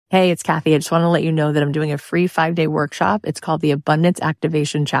Hey, it's Kathy. I just want to let you know that I'm doing a free 5-day workshop. It's called the Abundance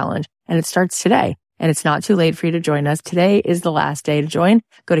Activation Challenge, and it starts today. And it's not too late for you to join us. Today is the last day to join.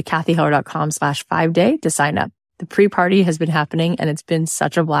 Go to kathyheller.com/5day to sign up. The pre-party has been happening and it's been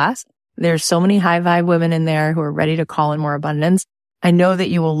such a blast. There's so many high vibe women in there who are ready to call in more abundance. I know that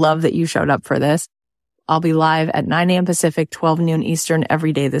you will love that you showed up for this. I'll be live at 9 a.m. Pacific, 12 noon Eastern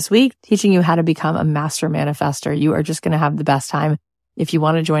every day this week, teaching you how to become a master manifester. You are just going to have the best time. If you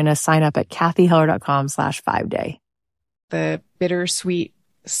want to join us, sign up at kathyheller.com/5day. The bittersweet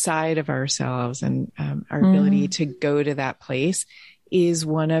side of ourselves and our ability to go to that place is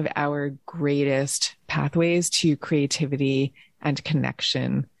one of our greatest pathways to creativity and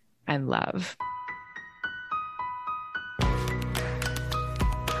connection and love.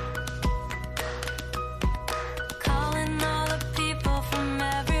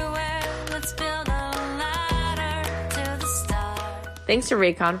 Thanks to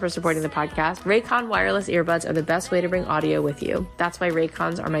Raycon for supporting the podcast. Raycon wireless earbuds are the best way to bring audio with you. That's why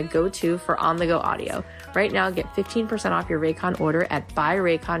Raycons are my go-to for on-the-go audio. Right now, get 15% off your Raycon order at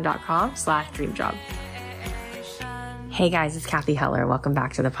buyraycon.com/dreamjob. Hey guys, it's Kathy Heller. Welcome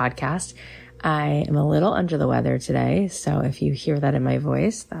back to the podcast. I am a little under the weather today, so if you hear that in my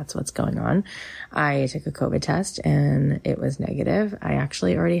voice, that's what's going on. I took a COVID test and it was negative. I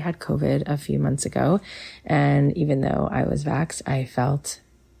actually already had COVID a few months ago, and even though I was vaxxed, I felt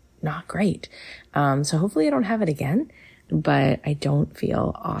not great. So hopefully I don't have it again, but I don't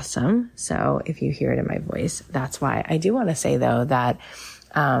feel awesome. So if you hear it in my voice, that's why. I do want to say though that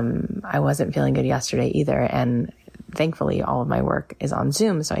I wasn't feeling good yesterday either, and thankfully, all of my work is on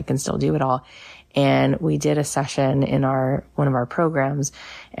Zoom, so I can still do it all. And we did a session in one of our programs,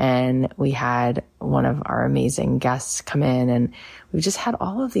 and we had one of our amazing guests come in, and we just had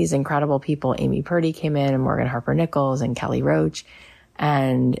all of these incredible people. Amy Purdy came in, and Morgan Harper-Nichols, and Kelly Roach.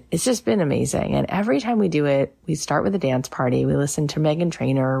 And it's just been amazing. And every time we do it, we start with a dance party. We listen to Meghan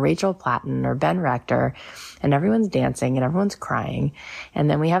Trainor or Rachel Platten or Ben Rector, and everyone's dancing and everyone's crying. And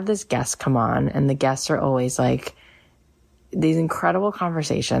then we have this guest come on, and the guests are always like, these incredible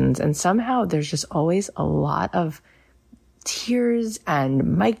conversations, and somehow there's just always a lot of tears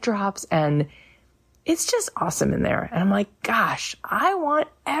and mic drops, and it's just awesome in there. And I'm like, gosh, I want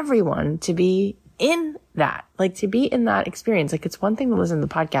everyone to be in that, like to be in that experience. Like it's one thing to listen to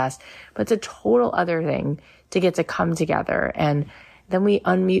the podcast, but it's a total other thing to get to come together. And then we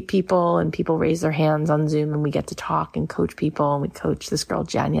unmute people and people raise their hands on Zoom and we get to talk and coach people. And we coached this girl,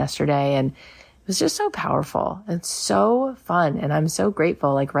 Jen, yesterday, and it was just so powerful and so fun. And I'm so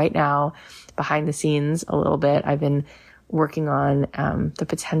grateful. Like right now, behind the scenes a little bit, I've been working on the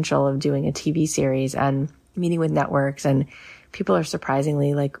potential of doing a TV series and meeting with networks, and people are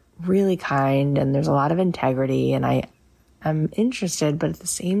surprisingly like really kind, and there's a lot of integrity, and I am interested, but at the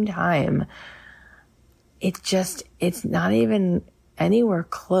same time, it's not even anywhere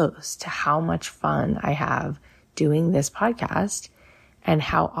close to how much fun I have doing this podcast. And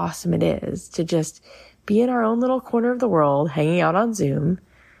how awesome it is to just be in our own little corner of the world, hanging out on Zoom.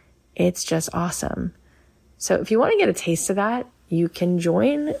 It's just awesome. So if you want to get a taste of that, you can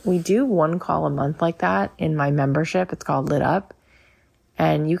join. We do one call a month like that in my membership. It's called Lit Up.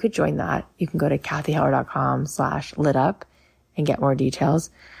 And you could join that. You can go to kathyheller.com/litup and get more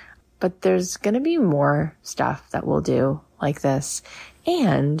details. But there's going to be more stuff that we'll do like this.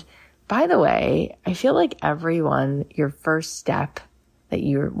 And by the way, I feel like everyone, your first step that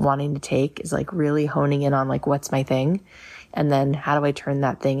you're wanting to take is like really honing in on like, what's my thing? And then how do I turn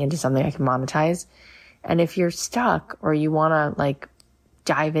that thing into something I can monetize? And if you're stuck or you want to like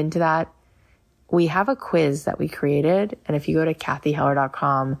dive into that, we have a quiz that we created. And if you go to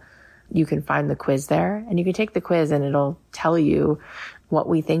kathyheller.com, you can find the quiz there, and you can take the quiz and it'll tell you what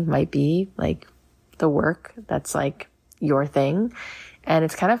we think might be like the work that's like your thing. And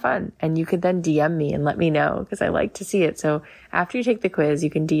it's kind of fun. And you could then DM me and let me know, because I like to see it. So after you take the quiz, you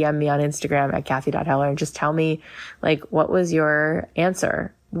can DM me on Instagram at kathy.heller and just tell me like, what was your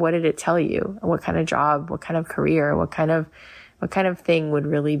answer? What did it tell you? What kind of job, what kind of career, what kind of thing would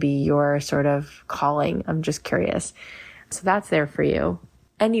really be your sort of calling? I'm just curious. So that's there for you.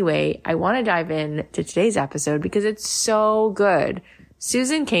 Anyway, I want to dive in to today's episode because it's so good.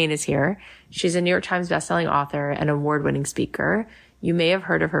 Susan Cain is here. She's a New York Times bestselling author and award-winning speaker. You may have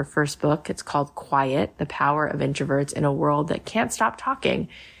heard of her first book. It's called Quiet, The Power of Introverts in a World That Can't Stop Talking.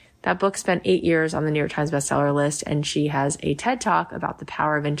 That book spent 8 years on the New York Times bestseller list, and she has a TED Talk about the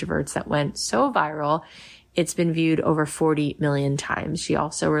power of introverts that went so viral, it's been viewed over 40 million times. She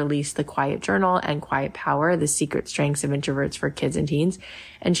also released The Quiet Journal and Quiet Power, The Secret Strengths of Introverts for Kids and Teens.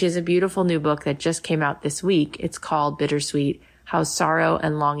 And she has a beautiful new book that just came out this week. It's called Bittersweet, how sorrow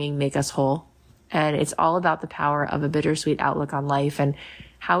and longing make us whole. And it's all about the power of a bittersweet outlook on life and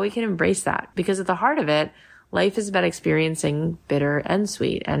how we can embrace that. Because at the heart of it, life is about experiencing bitter and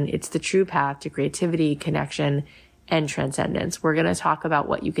sweet. And it's the true path to creativity, connection, and transcendence. We're going to talk about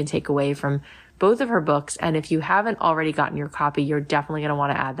what you can take away from both of her books. And if you haven't already gotten your copy, you're definitely going to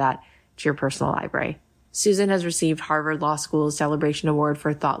want to add that to your personal library. Susan has received Harvard Law School's Celebration Award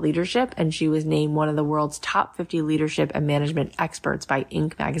for Thought Leadership, and she was named one of the world's top 50 leadership and management experts by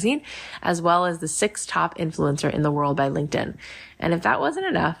Inc. magazine, as well as the 6th top influencer in the world by LinkedIn. And if that wasn't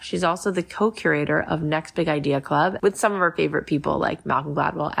enough, she's also the co-curator of Next Big Idea Club with some of her favorite people like Malcolm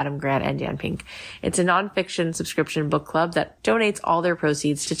Gladwell, Adam Grant, and Dan Pink. It's a nonfiction subscription book club that donates all their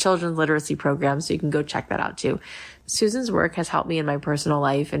proceeds to children's literacy programs, so you can go check that out too. Susan's work has helped me in my personal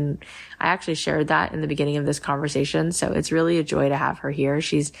life, and I actually shared that in the beginning of this conversation, so it's really a joy to have her here.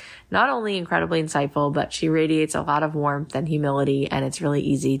 She's not only incredibly insightful, but she radiates a lot of warmth and humility, and it's really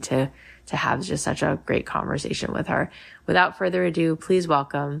easy to have just such a great conversation with her. Without further ado, please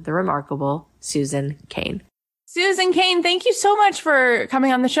welcome the remarkable Susan Cain. Susan Cain, thank you so much for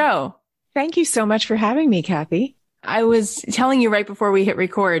coming on the show. Thank you so much for having me, Kathy. I was telling you right before we hit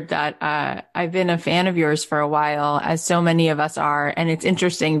record that I've been a fan of yours for a while, as so many of us are. And it's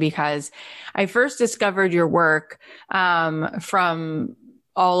interesting because I first discovered your work from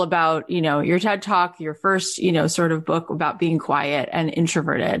all about, your TED Talk, your first, sort of book about being quiet and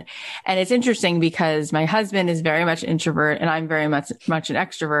introverted. And it's interesting because my husband is very much an introvert and I'm very much an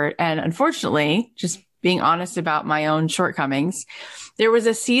extrovert. And unfortunately, just being honest about my own shortcomings, there was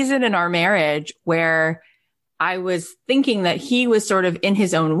a season in our marriage where I was thinking that he was sort of in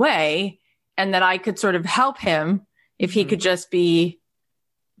his own way and that I could sort of help him if he could just be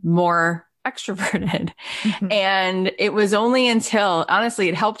more extroverted. Mm-hmm. And it was only until, honestly,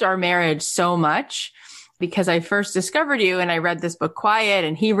 it helped our marriage so much because I first discovered you and I read this book, Quiet,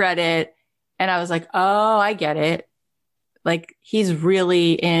 and he read it. And I was like, oh, I get it. Like he's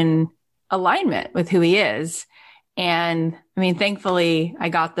really in alignment with who he is. And I mean, thankfully I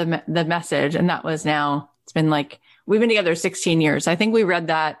got the message, and that was now, it's been like, we've been together 16 years. I think we read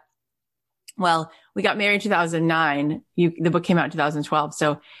that. Well, we got married in 2009. The book came out in 2012.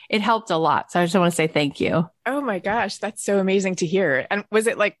 So it helped a lot. So I just want to say thank you. Oh my gosh. That's so amazing to hear. And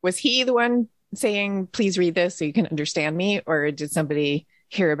was he the one saying, please read this so you can understand me? Or did somebody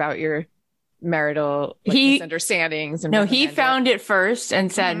hear about your marital misunderstandings? No, he found it first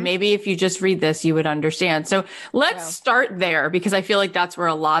and said, maybe if you just read this, you would understand. So let's start there because I feel like that's where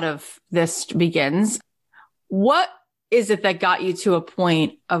a lot of this begins. What is it that got you to a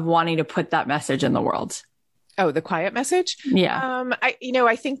point of wanting to put that message in the world? Oh, the quiet message? Yeah.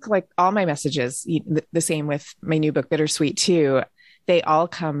 I think like all my messages, the same with my new book, Bittersweet too, they all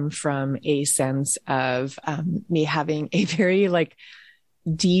come from a sense of me having a very like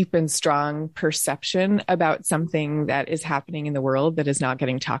deep and strong perception about something that is happening in the world that is not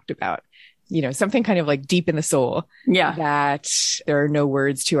getting talked about. Something kind of like deep in the soul. Yeah. That there are no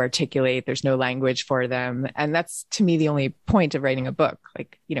words to articulate. There's no language for them. And that's to me the only point of writing a book.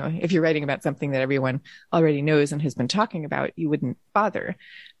 Like, if you're writing about something that everyone already knows and has been talking about, you wouldn't bother.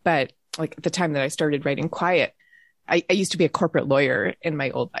 But like at the time that I started writing Quiet, I used to be a corporate lawyer in my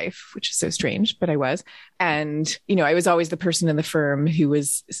old life, which is so strange, but I was. And, I was always the person in the firm who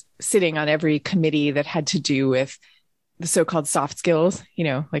was sitting on every committee that had to do with the so-called soft skills,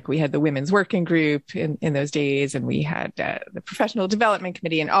 like we had the women's working group in those days, and we had the professional development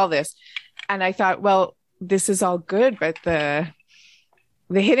committee and all this. And I thought, well, this is all good, but the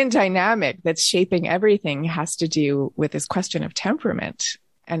hidden dynamic that's shaping everything has to do with this question of temperament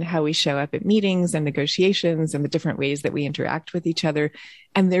and how we show up at meetings and negotiations and the different ways that we interact with each other.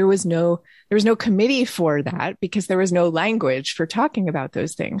 And there was no committee for that because there was no language for talking about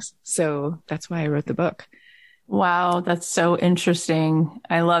those things. So that's why I wrote the book. Wow, that's so interesting.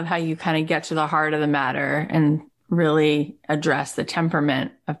 I love how you kind of get to the heart of the matter and really address the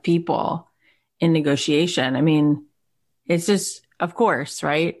temperament of people in negotiation. I mean, it's just, of course,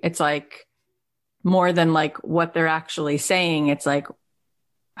 right? It's like more than like what they're actually saying. It's like,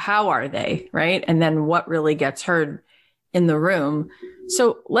 how are they, right? And then what really gets heard in the room.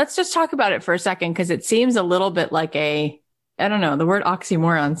 So let's just talk about it for a second, because it seems a little bit like I don't know, the word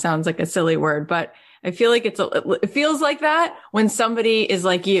oxymoron sounds like a silly word, but I feel like it feels like that when somebody is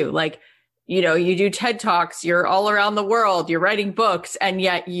like you, like, you do TED Talks, you're all around the world, you're writing books, and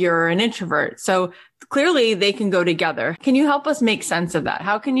yet you're an introvert. So clearly they can go together. Can you help us make sense of that?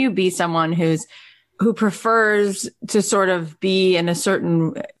 How can you be someone who prefers to sort of be in a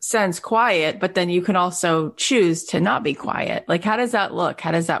certain sense quiet, but then you can also choose to not be quiet? Like, how does that look?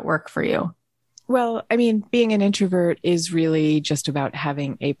 How does that work for you? Well, I mean, being an introvert is really just about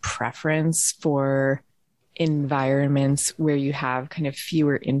having a preference for environments where you have kind of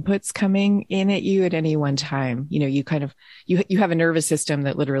fewer inputs coming in at you at any one time. You know, you have a nervous system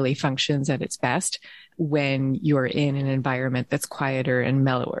that literally functions at its best when you're in an environment that's quieter and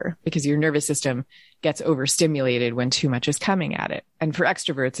mellower, because your nervous system gets overstimulated when too much is coming at it. And for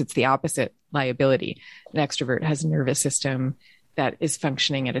extroverts, it's the opposite liability. An extrovert has a nervous system that is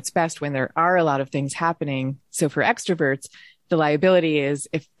functioning at its best when there are a lot of things happening. So for extroverts, the liability is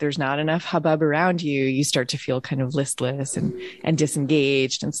if there's not enough hubbub around you, you start to feel kind of listless and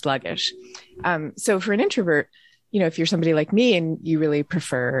disengaged and sluggish. So for an introvert, you know, if you're somebody like me and you really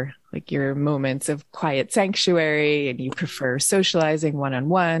prefer like your moments of quiet sanctuary and you prefer socializing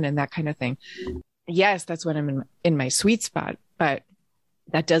one-on-one and that kind of thing, yes, that's when I'm in my sweet spot. But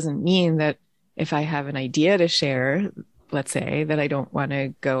that doesn't mean that if I have an idea to share, let's say, that I don't want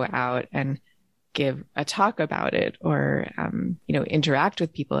to go out and give a talk about it or, interact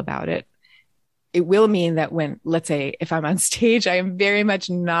with people about it. It will mean that when, let's say, if I'm on stage, I am very much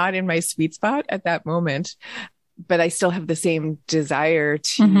not in my sweet spot at that moment, but I still have the same desire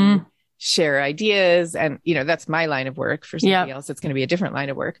to share ideas. And, you know, that's my line of work. For somebody else, it's going to be a different line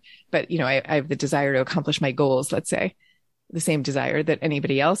of work. But, you know, I have the desire to accomplish my goals, let's say, the same desire that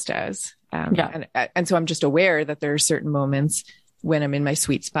anybody else does. And so I'm just aware that there are certain moments when I'm in my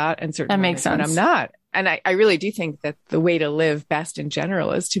sweet spot and certain moments when I'm not. And I really do think that the way to live best in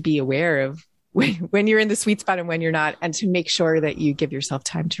general is to be aware of when you're in the sweet spot and when you're not, and to make sure that you give yourself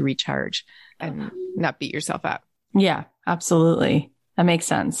time to recharge and not beat yourself up. Yeah, absolutely. That makes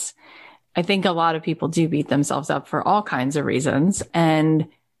sense. I think a lot of people do beat themselves up for all kinds of reasons. And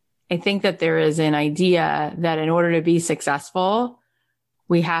I think that there is an idea that in order to be successful,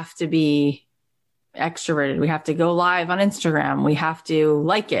 we have to be extroverted. We have to go live on Instagram. We have to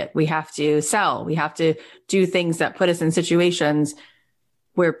like it. We have to sell. We have to do things that put us in situations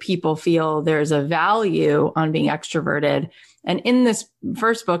where people feel there's a value on being extroverted. And in this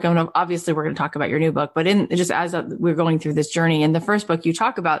first book, and obviously we're going to talk about your new book, but in just as we're going through this journey, in the first book, you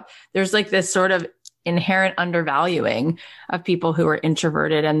talk about there's like this sort of inherent undervaluing of people who are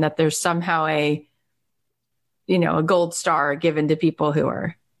introverted, and that there's somehow a gold star given to people who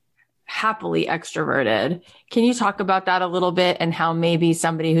are happily extroverted. Can you talk about that a little bit, and how maybe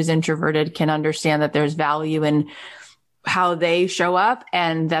somebody who's introverted can understand that there's value in how they show up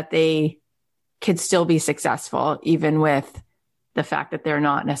and that they could still be successful even with the fact that they're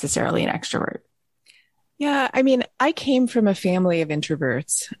not necessarily an extrovert? Yeah. I mean, I came from a family of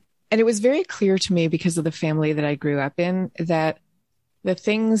introverts, and it was very clear to me because of the family that I grew up in that the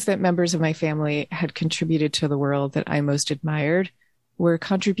things that members of my family had contributed to the world that I most admired were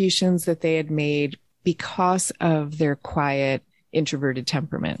contributions that they had made because of their quiet, introverted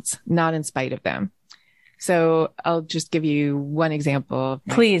temperaments, not in spite of them. So I'll just give you one example.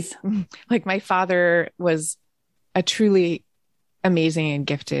 Please. Like, my father was a truly amazing and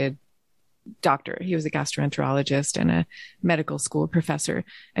gifted doctor. He was a gastroenterologist and a medical school professor.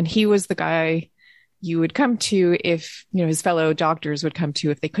 And he was the guy you would come to if, his fellow doctors would come to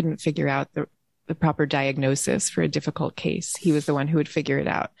if they couldn't figure out the proper diagnosis for a difficult case. He was the one who would figure it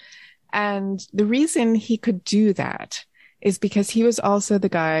out. And the reason he could do that is because he was also the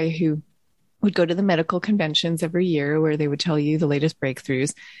guy who would go to the medical conventions every year where they would tell you the latest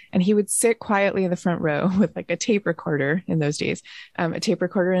breakthroughs. And he would sit quietly in the front row with like a tape recorder in those days, a tape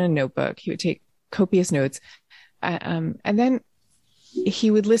recorder and a notebook. He would take copious notes. And then he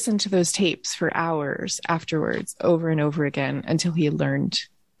would listen to those tapes for hours afterwards, over and over again, until he learned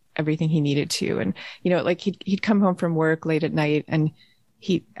everything he needed to. And, he'd come home from work late at night, and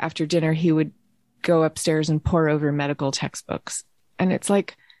after dinner, he would go upstairs and pore over medical textbooks. And it's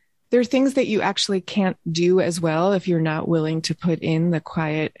like, there are things that you actually can't do as well if you're not willing to put in the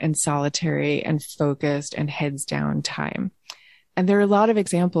quiet and solitary and focused and heads down time. And there are a lot of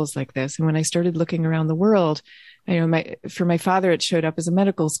examples like this. And when I started looking around the world, for my father, it showed up as a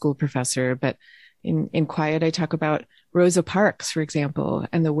medical school professor, but in quiet, I talk about Rosa Parks, for example,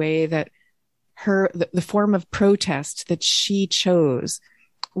 and the way that the form of protest that she chose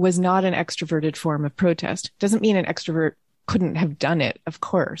was not an extroverted form of protest. Doesn't mean an extrovert couldn't have done it, of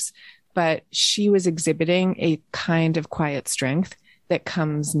course, but she was exhibiting a kind of quiet strength that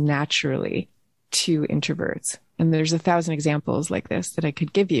comes naturally to introverts. And there's 1,000 examples like this that I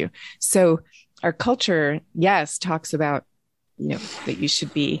could give you. So our culture, yes, talks about, that you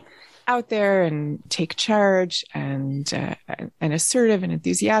should be out there and take charge and assertive and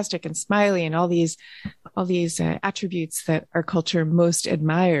enthusiastic and smiley and all these attributes that our culture most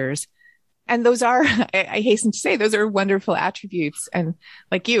admires. And those are, I hasten to say, those are wonderful attributes. And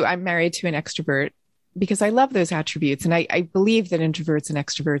like you, I'm married to an extrovert because I love those attributes. And I believe that introverts and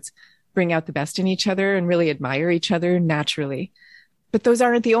extroverts bring out the best in each other and really admire each other naturally. But those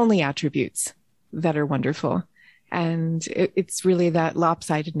aren't the only attributes that are wonderful. And it's really that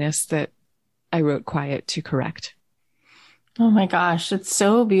lopsidedness that I wrote Quiet to correct. Oh my gosh, it's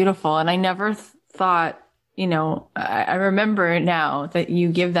so beautiful. And I never thought, I remember now that you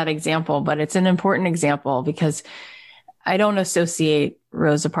give that example, but it's an important example because I don't associate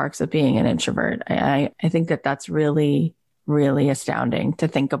Rosa Parks with being an introvert. I think that that's really, really astounding to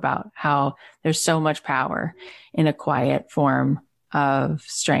think about how there's so much power in a quiet form of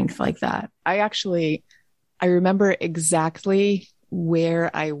strength like that. I remember exactly where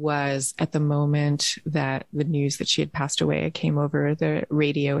I was at the moment that the news that she had passed away came over the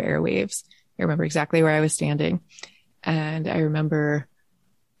radio airwaves. I remember exactly where I was standing. And I remember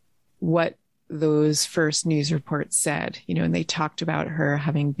what those first news reports said, and they talked about her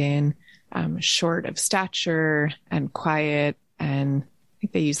having been short of stature and quiet. And I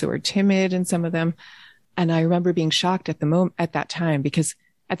think they used the word timid in some of them. And I remember being shocked at that time, because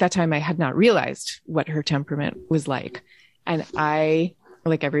at that time I had not realized what her temperament was like. And I,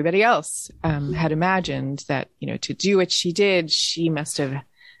 like everybody else, had imagined that, to do what she did, she must have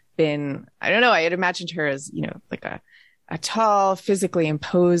been, I don't know, I had imagined her as, like a tall, physically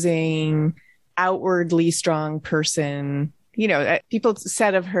imposing, outwardly strong person. People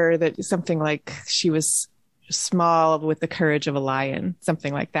said of her that something like she was small with the courage of a lion,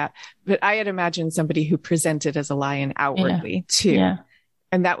 something like that. But I had imagined somebody who presented as a lion outwardly too. Yeah.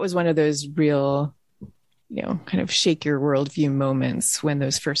 And that was one of those real, kind of shake your worldview moments when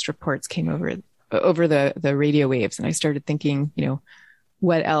those first reports came over the radio waves. And I started thinking,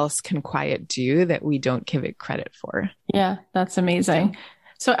 what else can quiet do that we don't give it credit for? Yeah, that's amazing.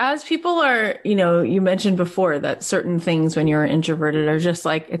 So as people are, you mentioned before that certain things when you're introverted are just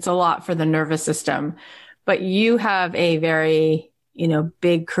like, it's a lot for the nervous system, but you have a very,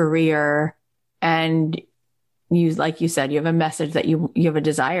 big career, and you, like you said, you have a message that you have a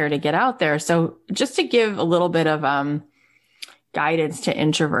desire to get out there. So just to give a little bit of guidance to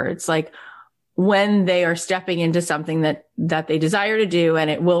introverts, like when they are stepping into something that they desire to do, and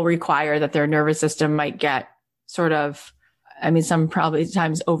it will require that their nervous system might get sort of, some probably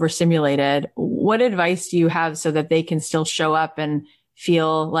times overstimulated. What advice do you have so that they can still show up and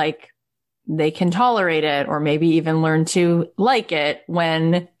feel like they can tolerate it, or maybe even learn to like it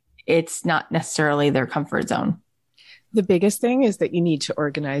when it's not necessarily their comfort zone? The biggest thing is that you need to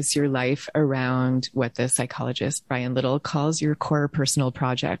organize your life around what the psychologist Brian Little calls your core personal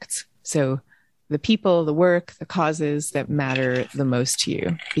projects. So the people, the work, the causes that matter the most to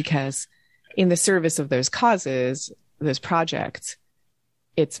you, because in the service of those causes, those projects,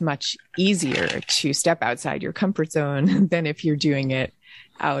 it's much easier to step outside your comfort zone than if you're doing it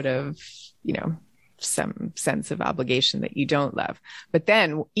out of, some sense of obligation that you don't love. But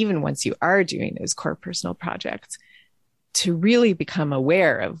then even once you are doing those core personal projects, to really become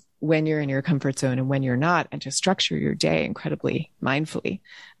aware of when you're in your comfort zone and when you're not, and to structure your day incredibly mindfully.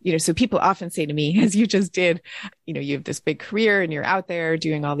 So people often say to me, as you just did, you have this big career and you're out there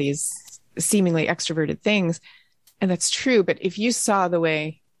doing all these seemingly extroverted things. And that's true. But if you saw the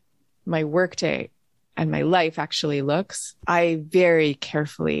way my workday and my life actually looks, I very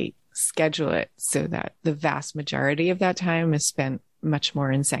carefully schedule it so that the vast majority of that time is spent much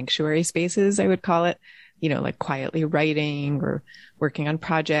more in sanctuary spaces, I would call it, like quietly writing or working on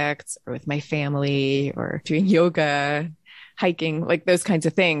projects, or with my family, or doing yoga, hiking, like those kinds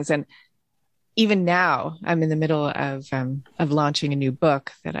of things. And even now I'm in the middle of launching a new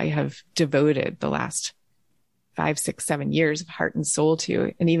book that I have devoted the last 5, 6, 7 years of heart and soul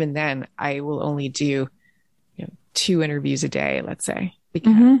to. And even then I will only do, 2 interviews a day, let's say,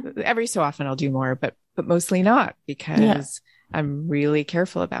 because every so often I'll do more, but mostly not, because I'm really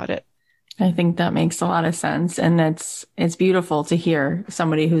careful about it. I think that makes a lot of sense. And it's beautiful to hear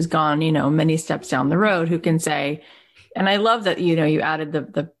somebody who's gone, many steps down the road who can say, and I love that, you added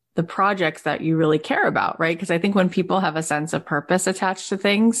the projects that you really care about, right? Because I think when people have a sense of purpose attached to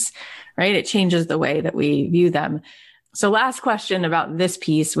things, right, it changes the way that we view them. So last question about this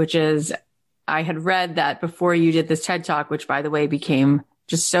piece, which is, I had read that before you did this TED Talk, which by the way became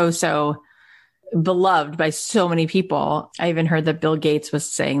just so beloved by so many people. I even heard that Bill Gates was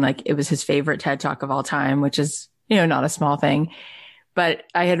saying like it was his favorite TED Talk of all time, which is, not a small thing. But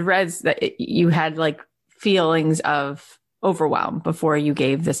I had read that you had like feelings of overwhelm before you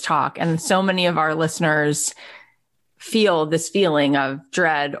gave this talk. And so many of our listeners feel this feeling of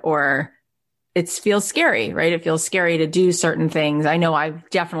dread or it feels scary, right? It feels scary to do certain things. I know I've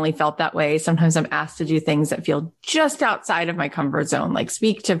definitely felt that way. Sometimes I'm asked to do things that feel just outside of my comfort zone, like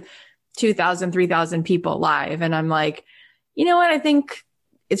speak to 2,000, 3,000 people live. And I'm like, you know what? I think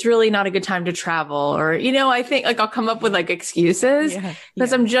it's really not a good time to travel. Or, I think like I'll come up with like excuses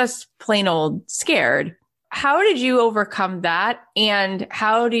because I'm just plain old scared. How did you overcome that? And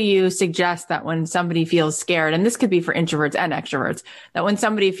how do you suggest that when somebody feels scared, and this could be for introverts and extroverts, that when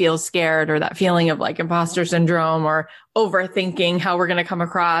somebody feels scared or that feeling of like imposter syndrome or overthinking how we're going to come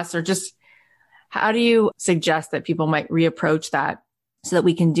across, or just how do you suggest that people might reapproach that so that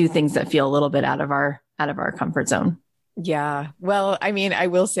we can do things that feel a little bit out of our comfort zone? Yeah. Well, I mean, I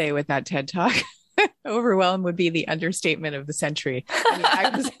will say with that TED talk, overwhelmed would be the understatement of the century.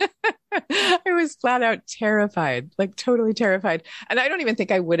 I was flat out terrified, like totally terrified. And I don't even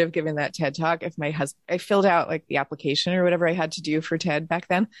think I would have given that TED talk if I filled out like the application or whatever I had to do for TED back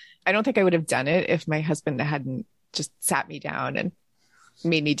then. I don't think I would have done it if my husband hadn't just sat me down and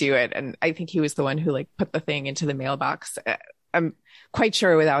made me do it. And I think he was the one who like put the thing into the mailbox. I'm quite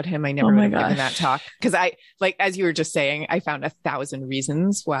sure without him, I never would have given that talk. Cause as you were just saying, I found 1,000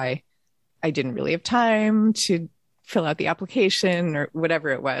 reasons why I didn't really have time to fill out the application or whatever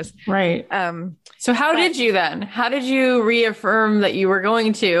it was. Right. So how did you reaffirm that you were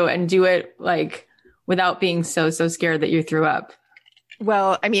going to and do it like without being so scared that you threw up?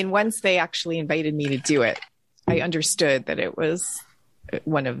 Well, I mean, once they actually invited me to do it, I understood that it was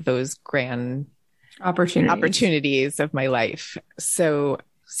one of those grand opportunities of my life. So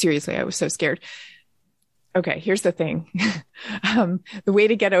seriously, I was so scared. Okay, here's the thing. The way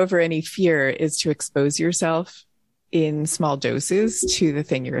to get over any fear is to expose yourself in small doses to the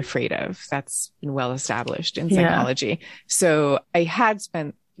thing you're afraid of. That's been well established in psychology. So I had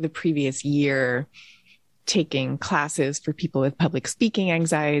spent the previous year taking classes for people with public speaking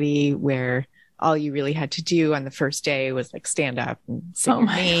anxiety, where all you really had to do on the first day was like stand up and say your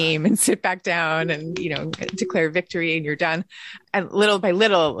name and sit back down and, declare victory and you're done. And little by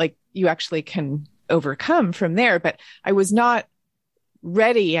little, like you actually can overcome from there. But I was not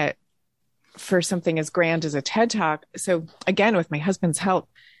ready yet for something as grand as a TED Talk. So again, with my husband's help,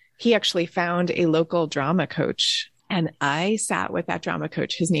 he actually found a local drama coach. And I sat with that drama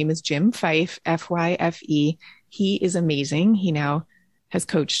coach. His name is Jim Fife, Fyfe. He is amazing. He now has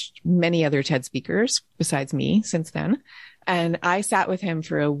coached many other TED speakers besides me since then. And I sat with him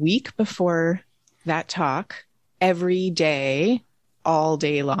for a week before that talk, every day, all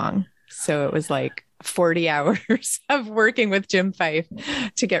day long. So it was like 40 hours of working with Jim Fife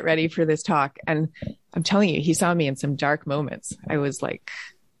to get ready for this talk. And I'm telling you, he saw me in some dark moments. I was like,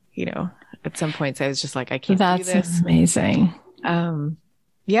 at some points I was just like, I can't do this. That's amazing.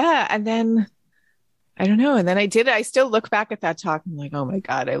 Yeah. And then I don't know. And then I did it. I still look back at that talk. I'm like, oh my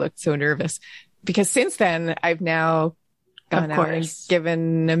God, I looked so nervous, because since then I've now gone out and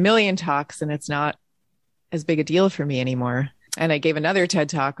given a million talks and it's not as big a deal for me anymore. And I gave another TED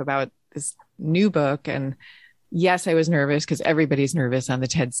talk about this new book. And yes, I was nervous because everybody's nervous on the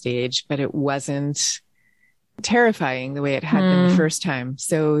TED stage, but it wasn't terrifying the way it had been the first time.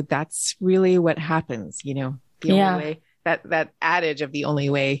 So that's really what happens, the only way, that adage of the only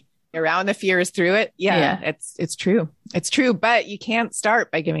way around the fear is through it. Yeah. It's true. It's true. But you can't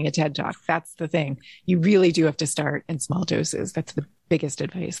start by giving a TED talk. That's the thing. You really do have to start in small doses. That's the biggest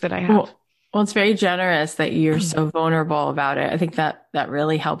advice that I have. Well, it's very generous that you're so vulnerable about it. I think that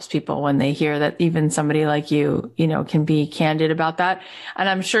really helps people when they hear that even somebody like you, can be candid about that. And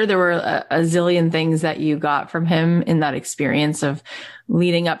I'm sure there were a zillion things that you got from him in that experience of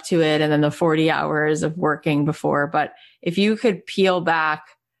leading up to it and then the 40 hours of working before. But if you could peel back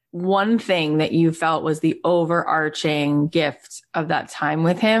one thing that you felt was the overarching gift of that time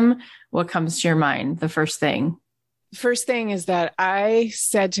with him, what comes to your mind? The first thing? First thing is that I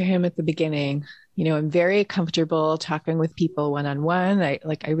said to him at the beginning, I'm very comfortable talking with people one-on-one.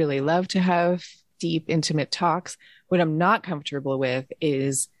 I really love to have deep, intimate talks. What I'm not comfortable with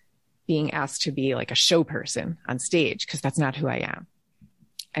is being asked to be like a show person on stage, because that's not who I am.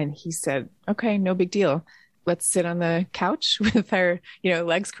 And he said, okay, no big deal. Let's sit on the couch with our,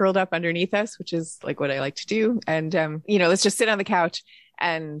 legs curled up underneath us, which is like what I like to do. And, let's just sit on the couch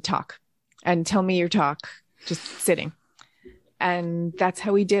and talk and tell me your talk, just sitting. And that's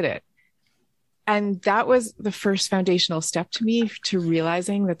how we did it. And that was the first foundational step to me, to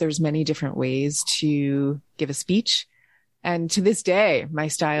realizing that there's many different ways to give a speech. And to this day, my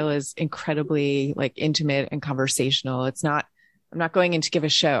style is incredibly like intimate and conversational. I'm not going in to give a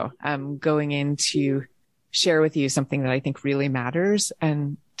show. I'm going in to share with you something that I think really matters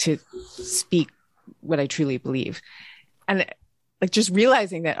and to speak what I truly believe. And like just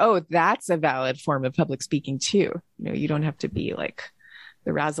realizing that, oh, that's a valid form of public speaking too. You don't have to be like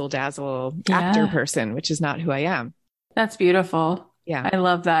the razzle dazzle actor person, which is not who I am. That's beautiful. Yeah. I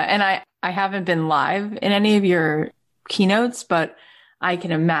love that. And I haven't been live in any of your keynotes, but I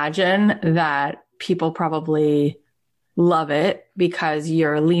can imagine that people probably love it because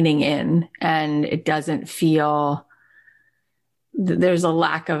you're leaning in and it doesn't feel there's a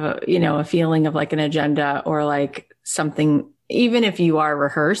lack of a feeling of like an agenda or like something, even if you are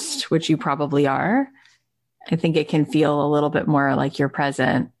rehearsed, which you probably are. I think it can feel a little bit more like you're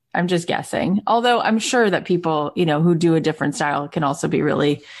present. I'm just guessing. Although I'm sure that people, who do a different style can also be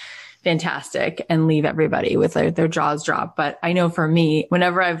really fantastic and leave everybody with their jaws dropped. But I know for me,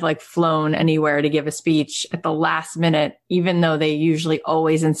 whenever I've like flown anywhere to give a speech at the last minute, even though they usually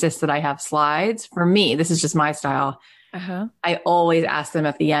always insist that I have slides, for me, this is just my style. I always ask them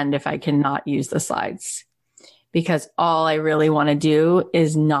at the end if I cannot use the slides, because all I really want to do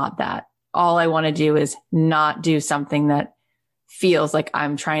is not that. All I want to do is not do something that feels like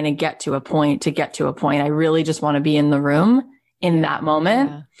I'm trying to get to a point. I really just want to be in the room in that moment.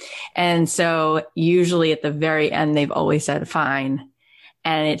 Yeah. And so usually at the very end, they've always said, fine.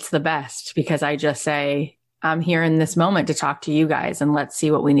 And it's the best because I just say, I'm here in this moment to talk to you guys and let's see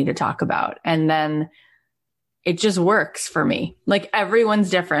what we need to talk about. And then it just works for me. Like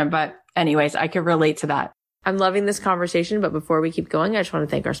everyone's different, but anyways, I could relate to that. I'm loving this conversation, but before we keep going, I just want to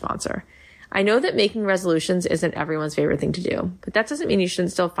thank our sponsor. I know that making resolutions isn't everyone's favorite thing to do, but that doesn't mean you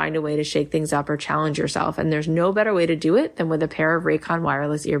shouldn't still find a way to shake things up or challenge yourself. And there's no better way to do it than with a pair of Raycon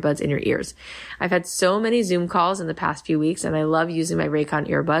wireless earbuds in your ears. I've had so many Zoom calls in the past few weeks, and I love using my Raycon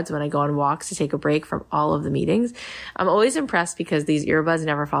earbuds when I go on walks to take a break from all of the meetings. I'm always impressed because these earbuds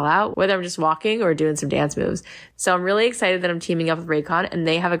never fall out, whether I'm just walking or doing some dance moves. So I'm really excited that I'm teaming up with Raycon, and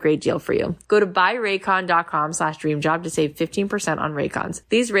they have a great deal for you. Go to buyraycon.com/dreamjob to save 15% on Raycons.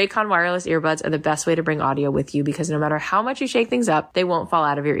 These Raycon wireless earbuds are the best way to bring audio with you because no matter how much you shake things up, they won't fall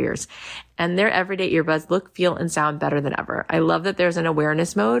out of your ears. And their everyday earbuds look, feel, and sound better than ever. I love that there's an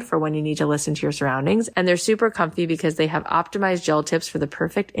awareness mode for when you need to listen to your surroundings, and they're super comfy because they have optimized gel tips for the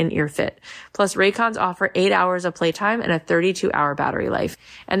perfect in-ear fit. Plus, Raycons offer 8 hours of playtime and a 32-hour battery life.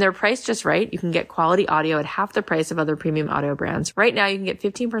 And they're priced just right. You can get quality audio at half the price of other premium audio brands. Right now, you can get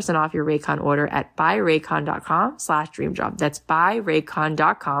 15% off your Raycon order at buyraycon.com/dreamjob. That's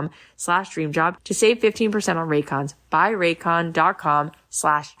buyraycon.com/dreamjob to save 15% on Raycons.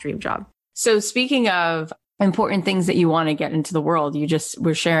 buyraycon.com/dreamjob. So speaking of important things that you want to get into the world, you just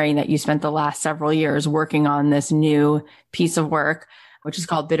were sharing that you spent the last several years working on this new piece of work, which is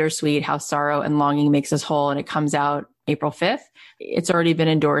called Bittersweet, How Sorrow and Longing Makes Us Whole. And it comes out April 5th. It's already been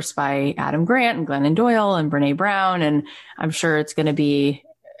endorsed by Adam Grant and Glennon Doyle and Brene Brown. And I'm sure it's going to be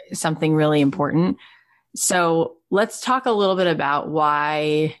something really important. So let's talk a little bit about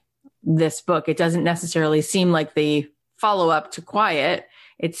why this book. It doesn't necessarily seem like the follow-up to Quiet.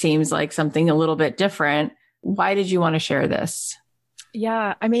 It seems like something a little bit different. Why did you want to share this?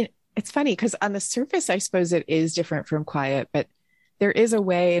 Yeah, I mean, it's funny because on the surface, I suppose it is different from Quiet, but there is a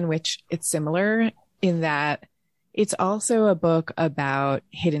way in which it's similar in that it's also a book about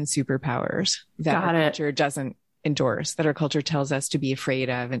hidden superpowers that our culture doesn't endorse, that our culture tells us to be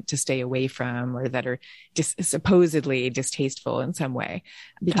afraid of and to stay away from, or that are supposedly distasteful in some way.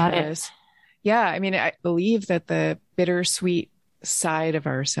 Because, yeah, I mean, I believe that the bittersweet side of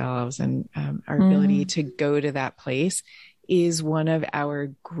ourselves and our ability to go to that place is one of our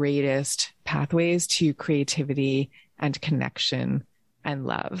greatest pathways to creativity and connection and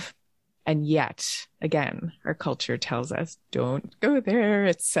love. And yet, again, our culture tells us, don't go there.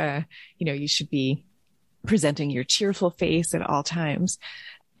 It's, you should be presenting your cheerful face at all times.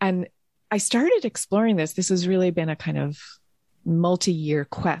 And I started exploring this. This has really been a kind of multi-year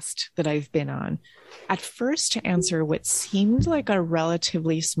quest that I've been on. At first, to answer what seemed like a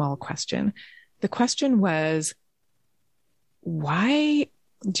relatively small question. The question was, why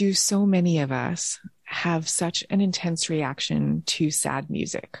do so many of us have such an intense reaction to sad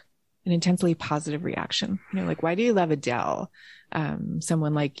music, an intensely positive reaction? Like, why do you love Adele?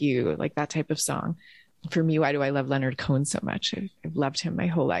 Someone Like You, like that type of song. For me, why do I love Leonard Cohen so much? I've loved him my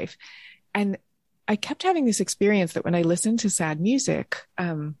whole life. And I kept having this experience that when I listened to sad music,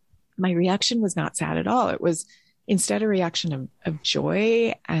 my reaction was not sad at all. It was instead a reaction of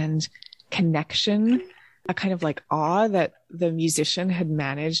joy and connection, a kind of like awe that the musician had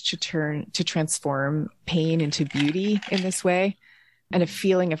managed to transform pain into beauty in this way, and a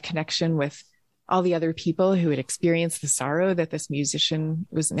feeling of connection with all the other people who had experienced the sorrow that this musician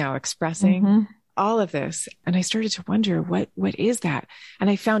was now expressing. All of this. And I started to wonder, what is that? And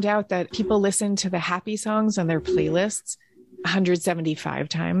I found out that people listen to the happy songs on their playlists 175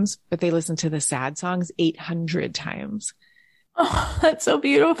 times, but they listen to the sad songs 800 times. Oh, that's so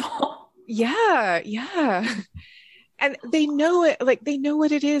beautiful. Yeah. Yeah. And they know it, like they know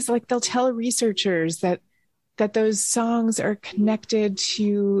what it is. Like they'll tell researchers that those songs are connected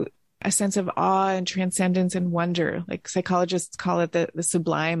to a sense of awe and transcendence and wonder. Like psychologists call it the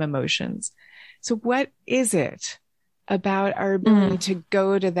sublime emotions. So what is it about our ability to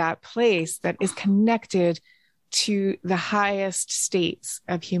go to that place that is connected to the highest states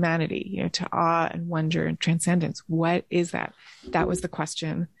of humanity, you know, to awe and wonder and transcendence? What is that? That was the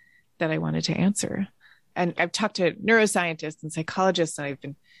question that I wanted to answer. And I've talked to neuroscientists and psychologists, and I've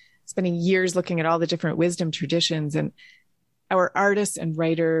been spending years looking at all the different wisdom traditions. And our artists and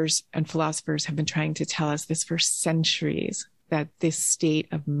writers and philosophers have been trying to tell us this for centuries, that this state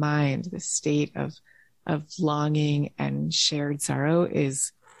of mind, this state of longing and shared sorrow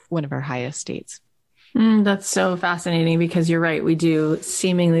is one of our highest states. That's so fascinating, because you're right. We do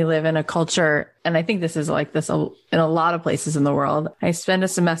seemingly live in a culture, and I think this is like this in a lot of places in the world. I spent a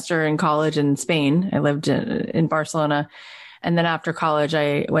semester in college in Spain. I lived in Barcelona. And then after college,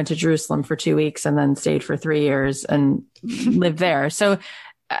 I went to Jerusalem for 2 weeks and then stayed for 3 years and lived there. So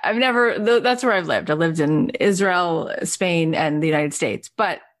that's where I've lived. I lived in Israel, Spain, and the United States.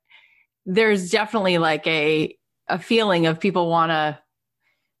 But there's definitely like a feeling of people want to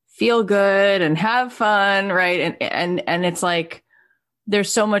feel good and have fun, right? And it's like,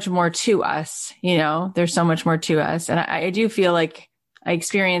 there's so much more to us, you know, there's so much more to us. And I do feel like I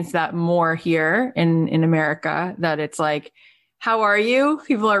experience that more here in America, that it's like, how are you?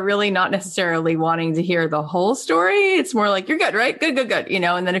 People are really not necessarily wanting to hear the whole story. It's more like, you're good, right? Good. You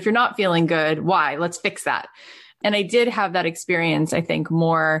know, and then if you're not feeling good, why? Let's fix that. And I did have that experience, I think,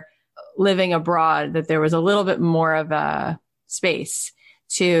 more living abroad, that there was a little bit more of a space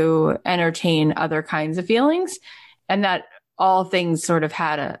to entertain other kinds of feelings, and that all things sort of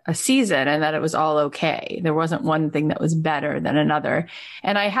had a season, and that it was all okay. There wasn't one thing that was better than another.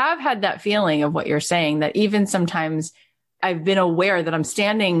 And I have had that feeling of what you're saying, that even sometimes I've been aware that I'm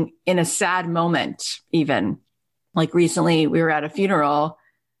standing in a sad moment, even like recently we were at a funeral,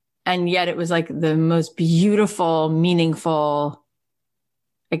 and yet it was like the most beautiful, meaningful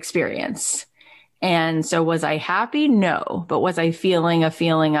experience. And so was I happy? No. But was I feeling a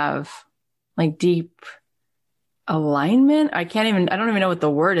feeling of like deep alignment? I don't even know what the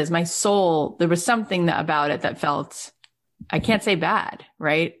word is. My soul, there was something about it that felt, I can't say bad,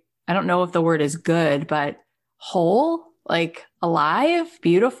 right? I don't know if the word is good, but whole, like alive,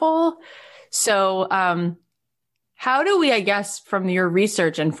 beautiful. So, how do we, I guess, from your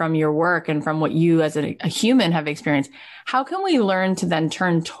research and from your work and from what you as a human have experienced, how can we learn to then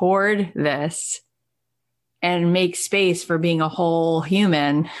turn toward this and make space for being a whole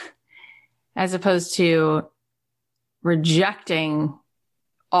human, as opposed to rejecting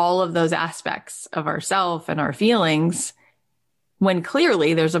all of those aspects of ourself and our feelings, when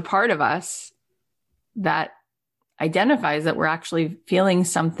clearly there's a part of us that identifies that we're actually feeling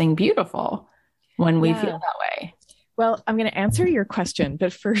something beautiful when we feel that way? Well, I'm going to answer your question,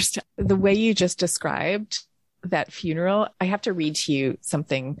 but first, the way you just described that funeral, I have to read to you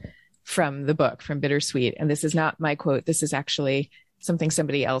something from the book, from Bittersweet. And this is not my quote. This is actually something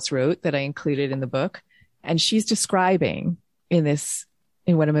somebody else wrote that I included in the book. And she's describing in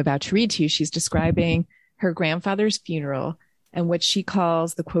what I'm about to read to you, she's describing her grandfather's funeral and what she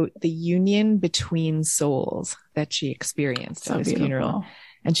calls the quote, the union between souls that she experienced at this funeral.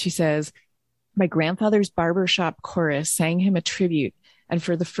 And she says, my grandfather's barbershop chorus sang him a tribute. And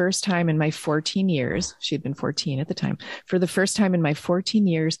for the first time in my 14 years, she had been 14 at the time, for the first time in my 14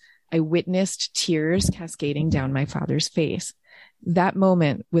 years, I witnessed tears cascading down my father's face. That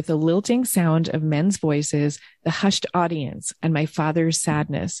moment, with the lilting sound of men's voices, the hushed audience, and my father's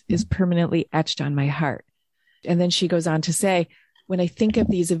sadness is permanently etched on my heart. And then she goes on to say, when I think of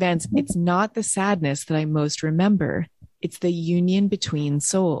these events, it's not the sadness that I most remember. It's the union between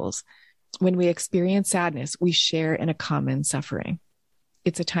souls. When we experience sadness, we share in a common suffering.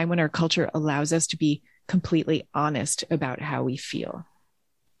 It's a time when our culture allows us to be completely honest about how we feel.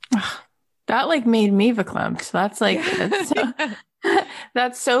 That like made me verklempt.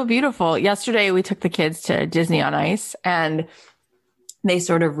 That's so beautiful. Yesterday we took the kids to Disney on Ice, and they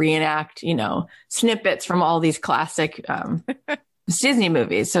sort of reenact, snippets from all these classic Disney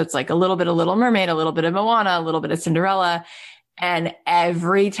movies. So it's like a little bit of Little Mermaid, a little bit of Moana, a little bit of Cinderella. And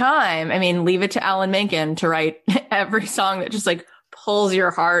every time, leave it to Alan Menken to write every song that just like pulls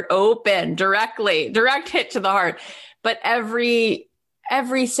your heart open direct hit to the heart. But every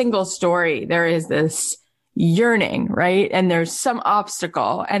single story, there is this yearning, right? And there's some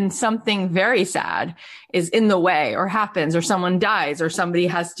obstacle and something very sad is in the way or happens or someone dies or somebody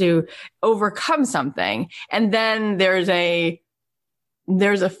has to overcome something. And then there's a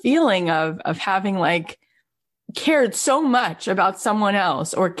feeling of having like cared so much about someone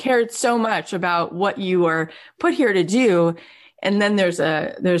else or cared so much about what you were put here to do. And then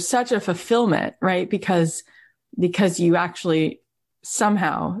there's such a fulfillment, right? Because you actually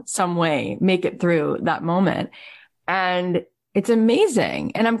somehow, some way make it through that moment. And it's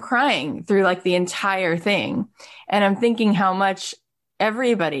amazing. And I'm crying through like the entire thing. And I'm thinking how much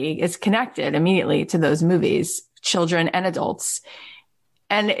everybody is connected immediately to those movies, children and adults.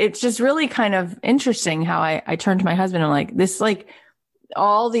 And it's just really kind of interesting how I turned to my husband and I'm like, this, like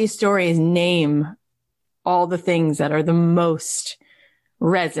all these stories name all the things that are the most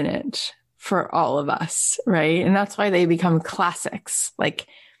resonant for all of us, right? And that's why they become classics. Like,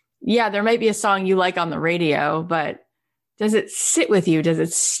 yeah, there might be a song you like on the radio, but does it sit with you? Does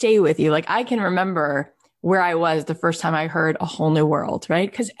it stay with you? Like I can remember where I was the first time I heard A Whole New World, right?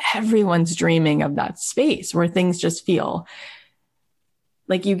 Because everyone's dreaming of that space where things just feel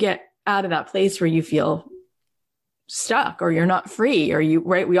like you get out of that place where you feel stuck or you're not free or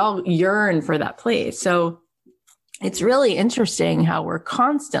right? We all yearn for that place. So it's really interesting how we're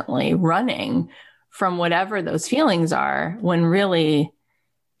constantly running from whatever those feelings are when really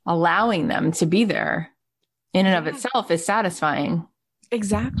allowing them to be there in and of itself is satisfying.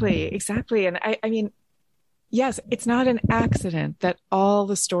 Exactly. And I mean, yes, it's not an accident that all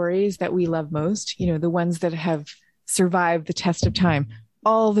the stories that we love most, the ones that have survived the test of time,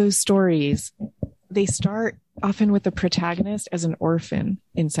 all those stories, they start often with the protagonist as an orphan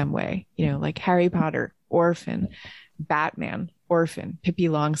in some way, like Harry Potter, orphan, Batman, orphan, Pippi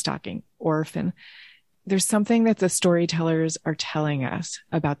Longstocking, orphan. There's something that the storytellers are telling us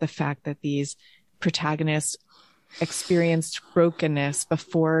about the fact that these protagonists experienced brokenness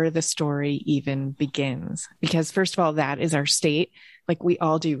before the story even begins. Because first of all, that is our state. Like we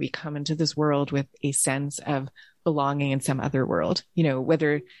all do. We come into this world with a sense of belonging in some other world,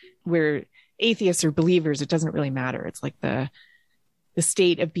 whether we're atheists or believers, it doesn't really matter. It's like the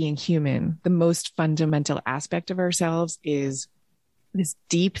state of being human. The most fundamental aspect of ourselves is this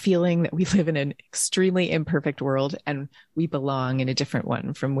deep feeling that we live in an extremely imperfect world and we belong in a different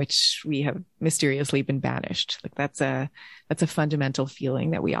one from which we have mysteriously been banished. Like that's a fundamental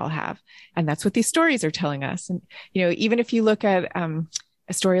feeling that we all have. And that's what these stories are telling us. And, even if you look at,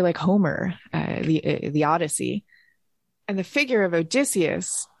 a story like Homer, the Odyssey, and the figure of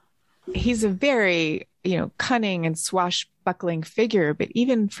Odysseus, he's a very, cunning and swashbuckling figure. But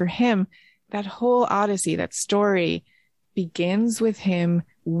even for him, that whole Odyssey, that story begins with him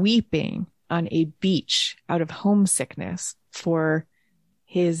weeping on a beach out of homesickness for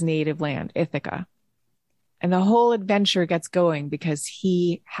his native land, Ithaca. And the whole adventure gets going because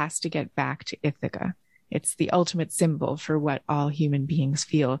he has to get back to Ithaca. It's the ultimate symbol for what all human beings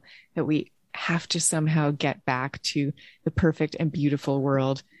feel, that we have to somehow get back to the perfect and beautiful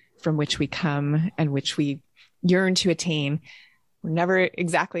world from which we come and which we yearn to attain. We're never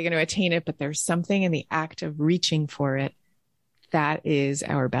exactly going to attain it, but there's something in the act of reaching for it that is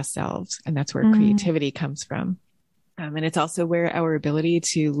our best selves. And that's where creativity comes from. And it's also where our ability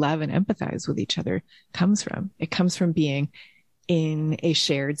to love and empathize with each other comes from. It comes from being in a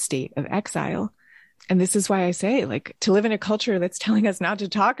shared state of exile. And this is why I say, like, to live in a culture that's telling us not to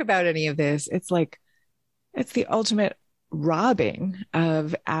talk about any of this, it's the ultimate robbing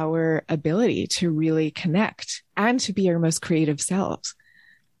of our ability to really connect and to be our most creative selves.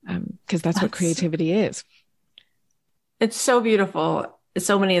 Because that's what creativity is. It's so beautiful.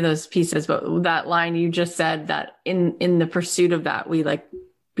 So many of those pieces, but that line you just said, that in the pursuit of that, we like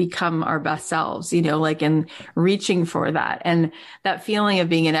become our best selves, like in reaching for that. And that feeling of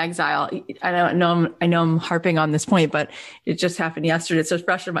being in exile, I know I'm harping on this point, but it just happened yesterday. It's so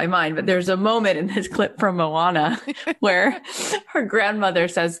fresh in my mind. But there's a moment in this clip from Moana where her grandmother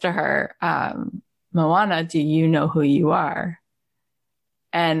says to her, Moana, do you know who you are?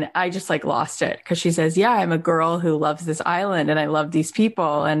 And I just like lost it because she says, yeah, I'm a girl who loves this island and I love these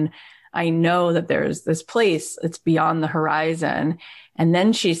people. And I know that there's this place that's beyond the horizon. And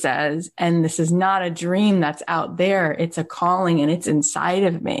then she says, and this is not a dream that's out there. It's a calling and it's inside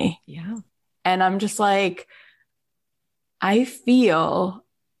of me. Yeah. And I'm just like, I feel,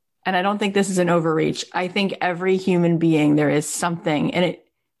 and I don't think this is an overreach. I think every human being, there is something, and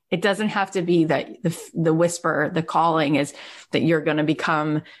it doesn't have to be that the whisper, the calling is that you're going to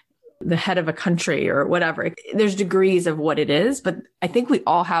become the head of a country or whatever. There's degrees of what it is, but I think we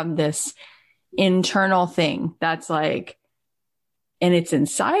all have this internal thing that's like, and it's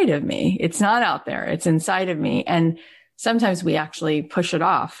inside of me. It's not out there. It's inside of me. And sometimes we actually push it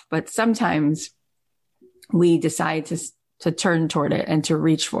off, but sometimes we decide to turn toward it and to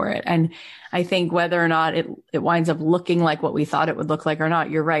reach for it. And I think whether or not it winds up looking like what we thought it would look like or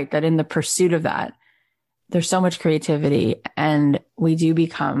not, you're right that in the pursuit of that, there's so much creativity, and we do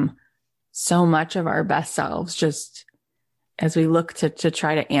become so much of our best selves just as we look to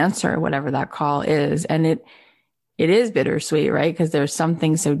try to answer whatever that call is. And it is bittersweet, right? Because there's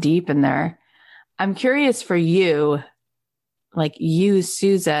something so deep in there. I'm curious for you, like you,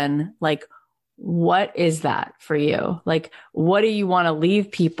 Susan, like, what is that for you? Like, what do you want to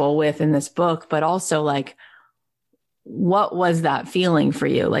leave people with in this book? But also, like, what was that feeling for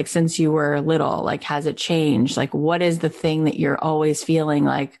you? Like, since you were little, like, has it changed? Like, what is the thing that you're always feeling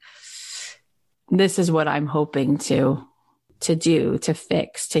like, this is what I'm hoping to do, to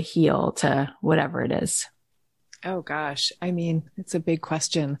fix, to heal, to whatever it is? Oh gosh. I mean, it's a big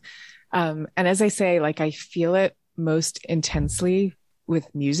question. And as I say, like, I feel it most intensely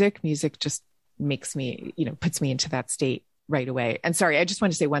with music. Music just makes me, puts me into that state right away. And sorry, I just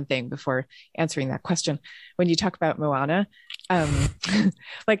want to say one thing before answering that question. When you talk about Moana,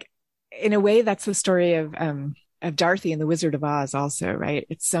 like, in a way, that's the story of Dorothy and the Wizard of Oz also, right?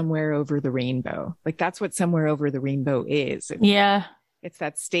 It's somewhere over the rainbow. Like, that's what somewhere over the rainbow is. Yeah. It's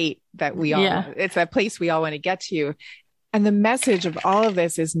that state that it's that place we all want to get to. And the message of all of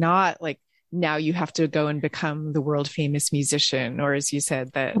this is not like, now you have to go and become the world famous musician, or as you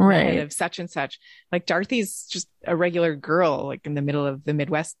said, the head of such and such. Like, Dorothy's just a regular girl, like in the middle of the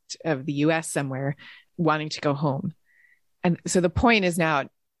Midwest of the US somewhere, wanting to go home. And so the point is now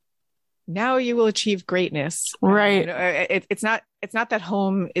you will achieve greatness. Right. It's not that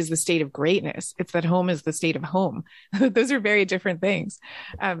home is the state of greatness. It's that home is the state of home. Those are very different things.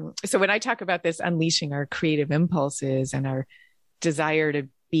 So when I talk about this, unleashing our creative impulses and our desire to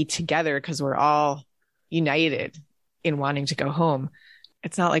be together because we're all united in wanting to go home,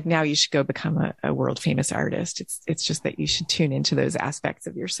 it's not like now you should go become a world famous artist. It's just that you should tune into those aspects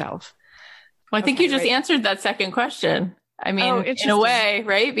of yourself. Well, I think you just answered that second question. I mean, in a way,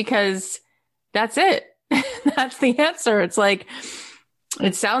 right? Because that's it. That's the answer. It's like,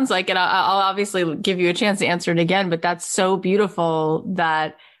 it sounds like it. I'll obviously give you a chance to answer it again, but that's so beautiful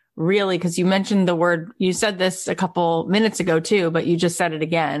that really, because you mentioned the word, you said this a couple minutes ago too, but you just said it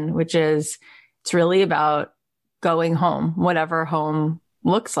again, which is, it's really about going home, whatever home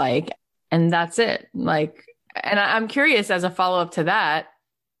looks like. And that's it. Like, and I'm curious, as a follow-up to that,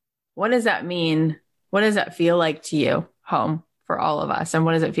 what does that mean? What does that feel like to you, home, for all of us? And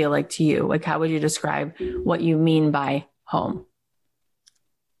what does it feel like to you? Like, how would you describe what you mean by home?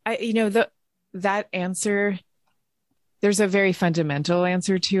 That answer, there's a very fundamental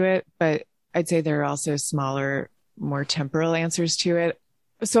answer to it, but I'd say there are also smaller, more temporal answers to it.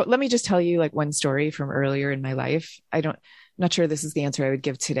 So let me just tell you like one story from earlier in my life. I'm not sure this is the answer I would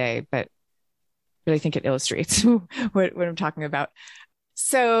give today, but I think it illustrates what I'm talking about.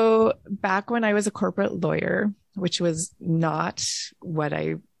 So back when I was a corporate lawyer, which was not what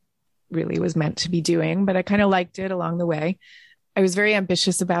I really was meant to be doing, but I kind of liked it along the way. I was very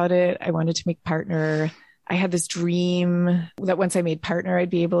ambitious about it. I wanted to make partner. I had this dream that once I made partner, I'd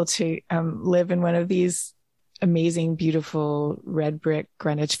be able to live in one of these amazing, beautiful red brick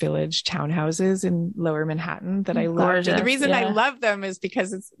Greenwich Village townhouses in Lower Manhattan that I loved. And the reason I love them is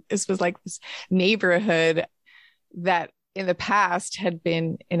because this was like this neighborhood that in the past had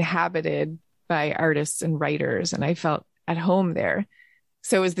been inhabited by artists and writers, and I felt at home there.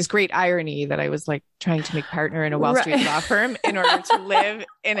 So it was this great irony that I was like trying to make partner in a Wall Street law firm in order to live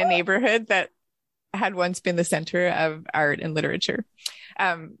in a neighborhood that had once been the center of art and literature.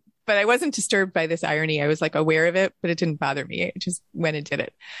 But I wasn't disturbed by this irony. I was like aware of it, but it didn't bother me. I just went and did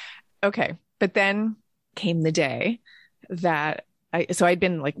it. Okay. But then came the day that I'd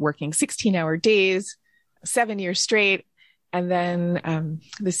been like working 16-hour days, 7 years straight. And then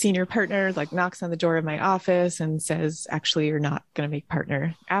the senior partner like knocks on the door of my office and says, actually, you're not going to make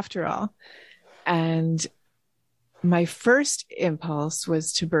partner after all. And my first impulse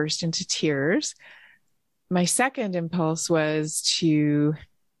was to burst into tears. My second impulse was to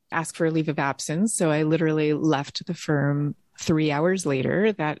ask for a leave of absence. So I literally left the firm 3 hours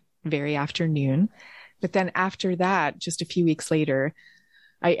later that very afternoon. But then after that, just a few weeks later,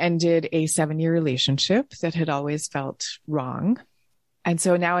 I ended a 7-year relationship that had always felt wrong. And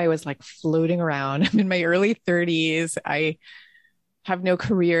so now I was like floating around. I'm in my early 30s. I have no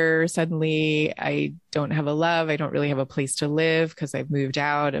career. Suddenly I don't have a love. I don't really have a place to live because I've moved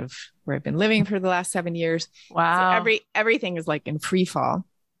out of where I've been living for the last 7 years. Wow. So everything is like in free fall.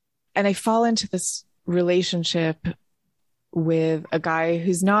 And I fall into this relationship with a guy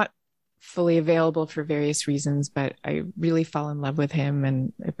who's not fully available for various reasons, but I really fall in love with him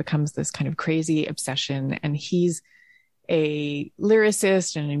and it becomes this kind of crazy obsession. And he's a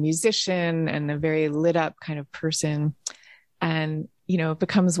lyricist and a musician and a very lit up kind of person. And, it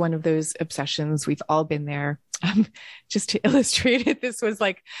becomes one of those obsessions. We've all been there. Just to illustrate it, this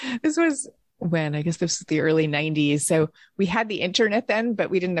was when, I guess this was the early 90s. So we had the internet then, but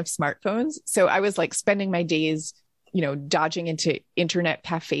we didn't have smartphones. So I was like spending my days, dodging into internet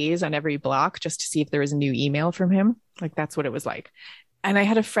cafes on every block just to see if there was a new email from him. Like that's what it was like. And I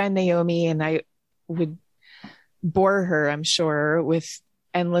had a friend, Naomi, and I would bore her, I'm sure, with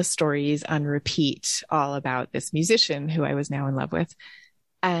endless stories on repeat, all about this musician who I was now in love with.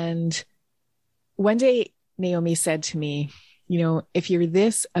 And one day, Naomi said to me, if you're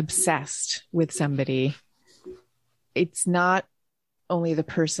this obsessed with somebody, it's not only the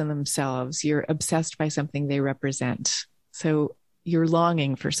person themselves, you're obsessed by something they represent. So you're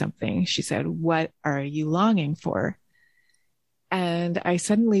longing for something. She said, what are you longing for? And I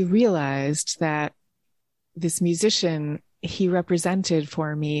suddenly realized that this musician, he represented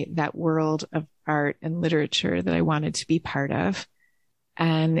for me that world of art and literature that I wanted to be part of.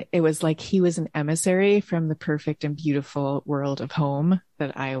 And it was like he was an emissary from the perfect and beautiful world of home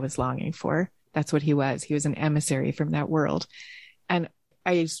that I was longing for. That's what he was. He was an emissary from that world. And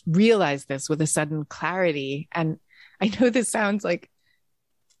I realized this with a sudden clarity. And I know this sounds like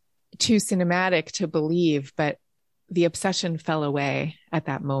too cinematic to believe, but the obsession fell away at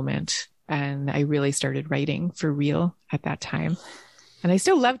that moment. And I really started writing for real at that time. And I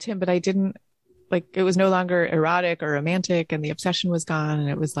still loved him, but I didn't, like, it was no longer erotic or romantic, and the obsession was gone. And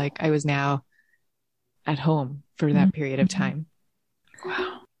it was like I was now at home for that period of time.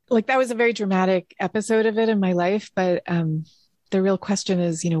 Wow. Like that was a very dramatic episode of it in my life. But the real question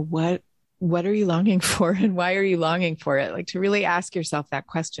is, what are you longing for and why are you longing for it? Like to really ask yourself that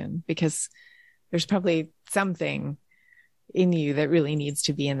question, because there's probably something in you that really needs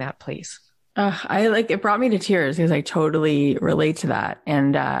to be in that place. It brought me to tears because I totally relate to that.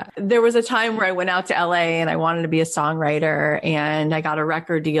 And there was a time where I went out to LA and I wanted to be a songwriter, and I got a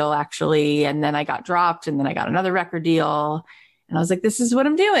record deal actually. And then I got dropped, and then I got another record deal, and I was like, this is what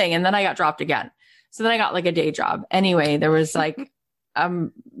I'm doing. And then I got dropped again. So then I got like a day job. Anyway, there was like a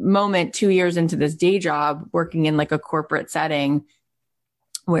moment 2 years into this day job working in like a corporate setting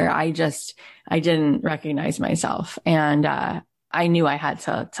where I didn't recognize myself. And I knew I had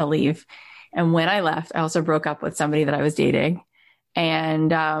to leave. And when I left, I also broke up with somebody that I was dating.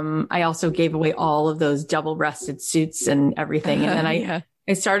 And I also gave away all of those double-breasted suits and everything. And then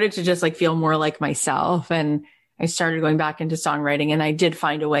I started to just like feel more like myself. And I started going back into songwriting. And I did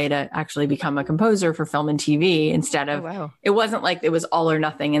find a way to actually become a composer for film and TV instead of, It wasn't like it was all or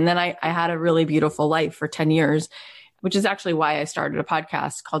nothing. And then I had a really beautiful life for 10 years, which is actually why I started a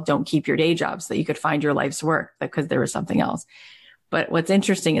podcast called Don't Keep Your Day Job, so that you could find your life's work, because there was something else. But what's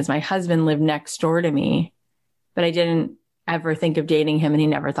interesting is my husband lived next door to me, but I didn't ever think of dating him, and he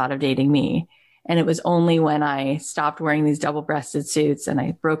never thought of dating me. And it was only when I stopped wearing these double-breasted suits and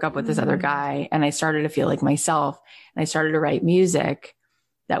I broke up with this other guy and I started to feel like myself and I started to write music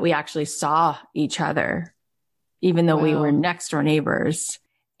that we actually saw each other, even though we were next door neighbors.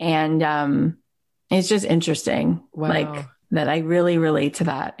 And it's just interesting, like that I really relate to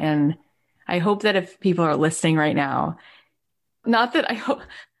that. And I hope that if people are listening right now, not that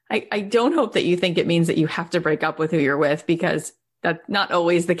I don't hope that you think it means that you have to break up with who you're with, because that's not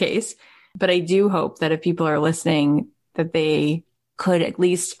always the case. But I do hope that if people are listening, that they could at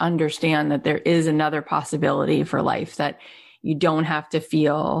least understand that there is another possibility for life, that you don't have to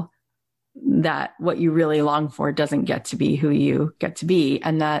feel that what you really long for doesn't get to be who you get to be.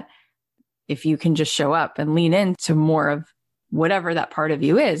 And that if you can just show up and lean into more of whatever that part of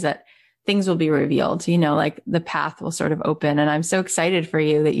you is, that things will be revealed, like the path will sort of open. And I'm so excited for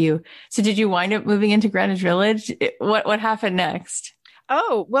you so did you wind up moving into Greenwich Village? What happened next?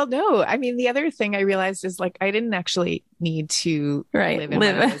 Oh, well, no. I mean, the other thing I realized is like, I didn't actually need to live in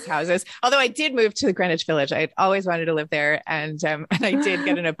one of those houses. Although I did move to the Greenwich Village. I had always wanted to live there. And I did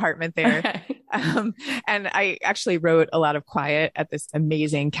get an apartment there. Okay. And I actually wrote a lot of quiet at this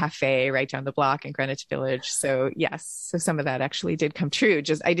amazing cafe right down the block in Greenwich Village. So yes, so some of that actually did come true.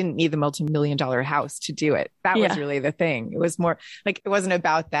 Just, I didn't need the multi-million-dollar house to do it. That was really the thing. It was more like, it wasn't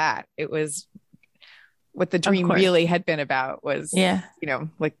about that. It was what the dream really had been about was,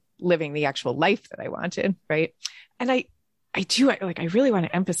 like living the actual life that I wanted. Right. And I really want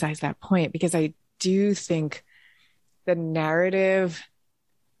to emphasize that point, because I do think the narrative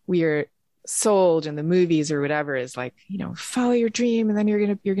we are sold in the movies or whatever is like, follow your dream. And then you're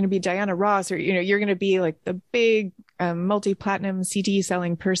going to be Diana Ross, or, you're going to be like the big a multi-platinum CD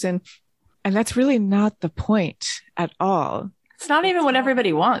selling person. And that's really not the point at all. It's not even what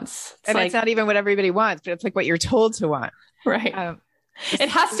everybody wants. It's not even what everybody wants, but it's like what you're told to want. Right. It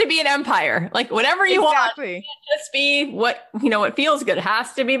has to be an empire. Like whatever you want. It can't just be what feels good. It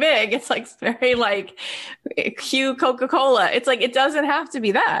has to be big. It's like very like cue Coca-Cola. It's like, it doesn't have to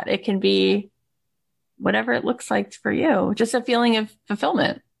be that. It can be whatever it looks like for you. Just a feeling of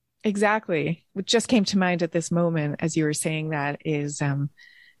fulfillment. Exactly. What just came to mind at this moment as you were saying that is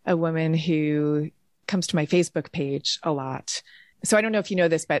a woman who comes to my Facebook page a lot. So I don't know if you know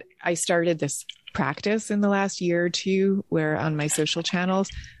this, but I started this practice in the last year or two where on my social channels,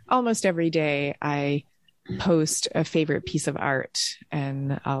 almost every day I post a favorite piece of art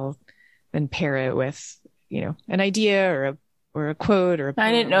and I'll then pair it with, an idea or a quote or a poem.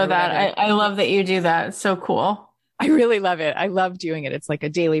 I didn't know that. I love that you do that. It's so cool. I really love it. I love doing it. It's like a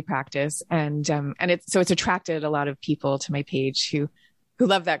daily practice. And it's attracted a lot of people to my page who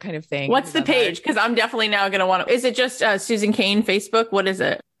love that kind of thing. What's the page? Because I'm definitely now going to want to. Is it just Susan Cain Facebook? What is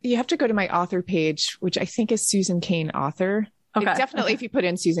it? You have to go to my author page, which I think is Susan Cain Author. Okay. Definitely, if you put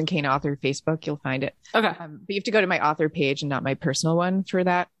in Susan Cain Author Facebook, you'll find it. Okay. But you have to go to my author page and not my personal one for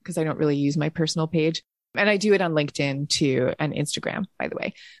that, because I don't really use my personal page. And I do it on LinkedIn too, and Instagram, by the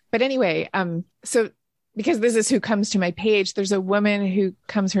way. But anyway, so because this is who comes to my page, there's a woman who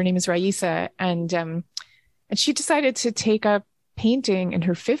comes, her name is Raisa, and she decided to take up painting in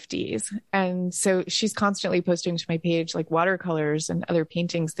her 50s. And so she's constantly posting to my page like watercolors and other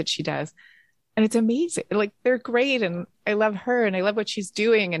paintings that she does. And it's amazing. Like, they're great. And I love her and I love what she's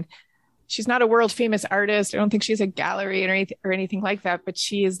doing. And she's not a world famous artist. I don't think she has a gallery or anything like that, but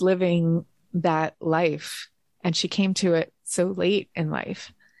she is living that life. And she came to it so late in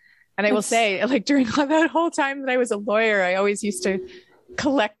life. And I will say, like, during that whole time that I was a lawyer, I always used to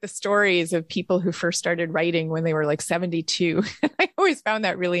collect the stories of people who first started writing when they were like 72. I always found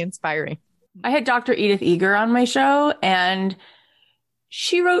that really inspiring. I had Dr. Edith Eger on my show, and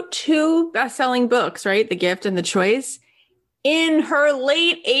she wrote 2 best-selling books, right? The Gift and The Choice, in her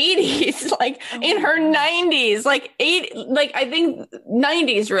late 80s, like in her 90s, I think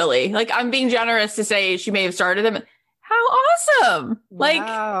 90s, really. Like, I'm being generous to say she may have started them. How awesome.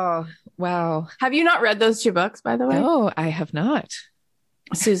 Wow. Have you not read those 2 books, by the way? No, I have not.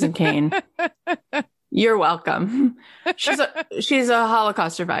 Susan Cain. You're welcome. She's a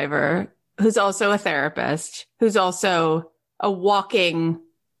Holocaust survivor who's also a therapist, who's also a walking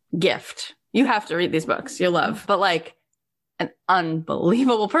gift. You have to read these books. You'll love. But like, an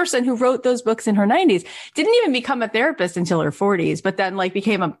unbelievable person who wrote those books in her 90s. Didn't even become a therapist until her 40s, but then like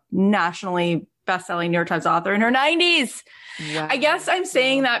became a nationally best-selling New York Times author in her 90s. Wow. I guess I'm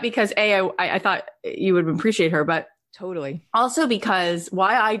saying that because I thought you would appreciate her, but totally. Also because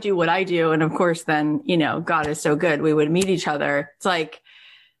why I do what I do. And of course, then, God is so good. We would meet each other. It's like,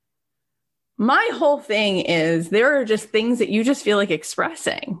 my whole thing is there are just things that you just feel like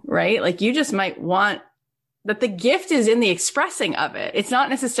expressing, right? Like you just might want that the gift is in the expressing of it. It's not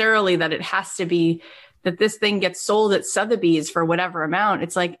necessarily that it has to be that this thing gets sold at Sotheby's for whatever amount.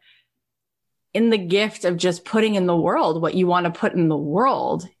 It's like in the gift of just putting in the world what you want to put in the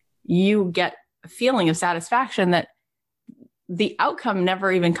world, you get a feeling of satisfaction that the outcome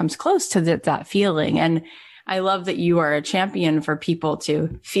never even comes close to that feeling. And I love that you are a champion for people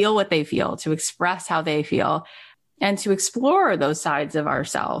to feel what they feel, to express how they feel, and to explore those sides of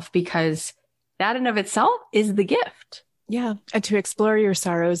ourselves, because that in of itself is the gift. Yeah. And to explore your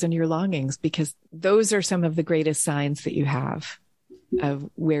sorrows and your longings, because those are some of the greatest signs that you have of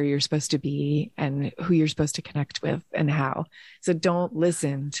where you're supposed to be and who you're supposed to connect with and how. So don't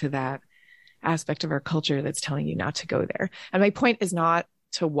listen to that aspect of our culture that's telling you not to go there. And my point is not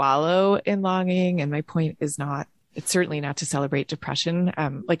to wallow in longing. And my point is it's certainly not to celebrate depression.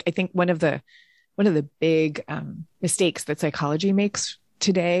 I think one of the big mistakes that psychology makes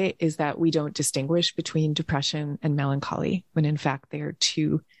today is that we don't distinguish between depression and melancholy, when in fact they are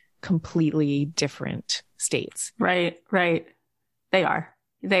 2 completely different states. Right. They are.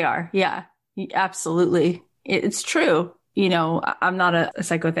 Yeah, absolutely. It's true. I'm not a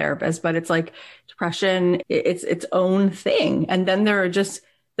psychotherapist, but it's like depression, it's its own thing. And then there are just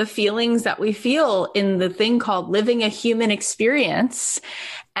the feelings that we feel in the thing called living a human experience.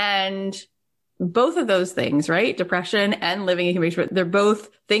 And both of those things, right? Depression and living a human experience, they're both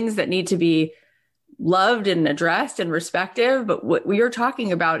things that need to be loved and addressed and respected. But what you're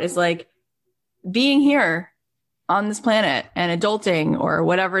talking about is like being here on this planet and adulting, or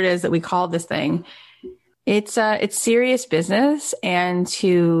whatever it is that we call this thing. It's serious business, and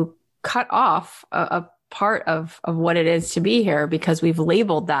to cut off a part of what it is to be here because we've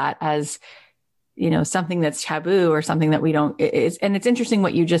labeled that as, something that's taboo or something that we don't, and it's interesting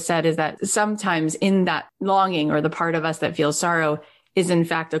what you just said is that sometimes in that longing or the part of us that feels sorrow is in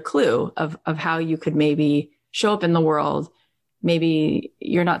fact a clue of how you could maybe show up in the world. Maybe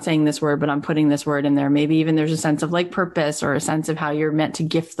you're not saying this word, but I'm putting this word in there. Maybe even there's a sense of like purpose or a sense of how you're meant to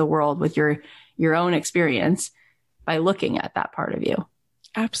gift the world with your own experience by looking at that part of you.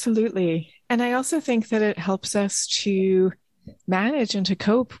 Absolutely. And I also think that it helps us to manage and to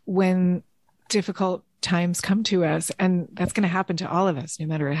cope when difficult times come to us. And that's going to happen to all of us, no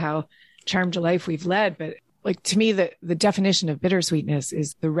matter how charmed a life we've led. But like to me, the definition of bittersweetness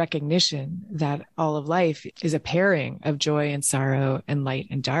is the recognition that all of life is a pairing of joy and sorrow and light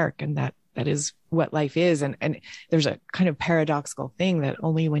and dark. And that is what life is. And there's a kind of paradoxical thing that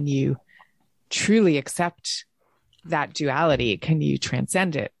only when you truly accept that duality can you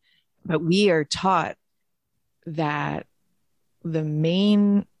transcend it. But we are taught that the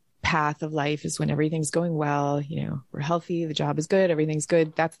main path of life is when everything's going well, we're healthy, the job is good, everything's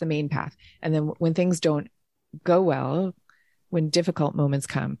good. That's the main path. And then when things don't go well, when difficult moments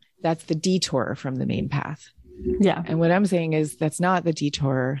come, that's the detour from the main path. Yeah. And what I'm saying is that's not the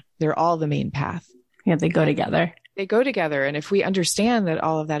detour. They're all the main path. Yeah. They go together. They go together. And if we understand that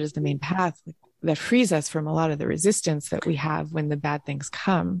all of that is the main path, that frees us from a lot of the resistance that we have when the bad things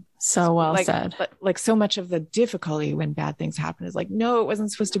come. So well said. Like so much of the difficulty when bad things happen is like, no, it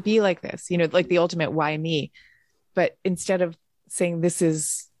wasn't supposed to be like this, like the ultimate why me. But instead of saying this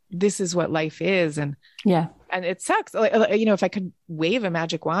is what life is. And it sucks. If I could wave a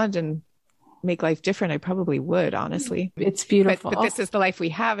magic wand and make life different, I probably would, honestly. It's beautiful. But this is the life we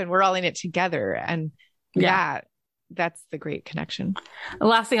have and we're all in it together. And that's the great connection. The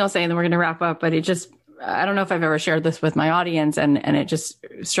last thing I'll say, and then we're going to wrap up, but I don't know if I've ever shared this with my audience, and it just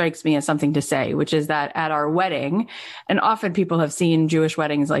strikes me as something to say, which is that at our wedding, and often people have seen Jewish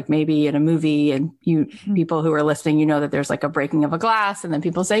weddings, like maybe in a movie, and people who are listening, that there's like a breaking of a glass and then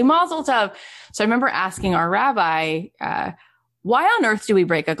people say Mazel Tov. So I remember asking our rabbi, why on earth do we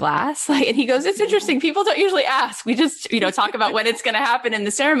break a glass? And he goes, it's interesting. People don't usually ask. We just, talk about when it's going to happen in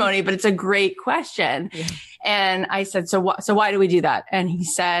the ceremony, but it's a great question. Yeah. And I said, so why do we do that? And he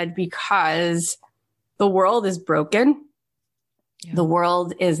said, because the world is broken. Yeah. The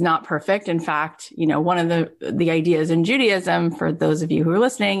world is not perfect. In fact, one of the ideas in Judaism, for those of you who are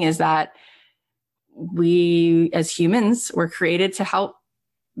listening, is that we as humans were created to help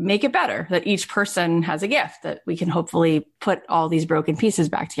make it better, that each person has a gift, that we can hopefully put all these broken pieces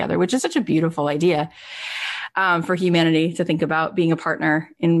back together, which is such a beautiful idea for humanity to think about being a partner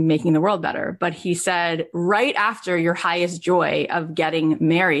in making the world better. But he said, right after your highest joy of getting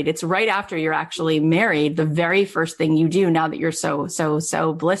married, it's right after you're actually married, the very first thing you do now that you're so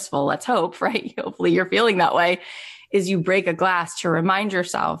blissful, let's hope, right? Hopefully you're feeling that way, is you break a glass to remind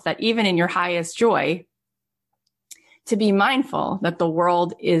yourself that even in your highest joy, to be mindful that the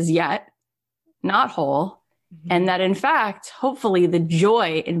world is yet not whole, and that in fact, hopefully the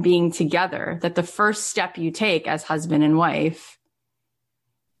joy in being together, that the first step you take as husband and wife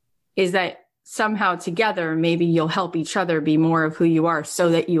is that somehow together, maybe you'll help each other be more of who you are so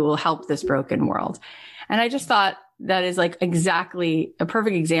that you will help this broken world. And I just thought that is like exactly a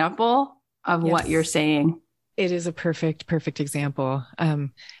perfect example of what you're saying. It is a perfect example.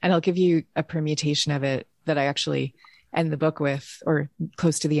 And I'll give you a permutation of it that I actually end the book with, or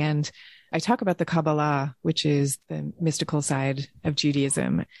close to the end. I talk about the Kabbalah, which is the mystical side of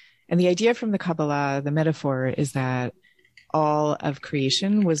Judaism. And the idea from the Kabbalah, the metaphor, is that all of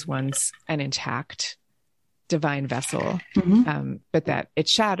creation was once an intact divine vessel, but that it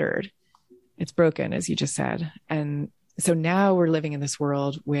shattered. It's broken, as you just said. And so now we're living in this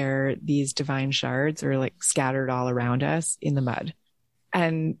world where these divine shards are like scattered all around us in the mud.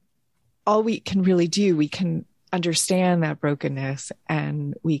 And all we can really do, we can understand that brokenness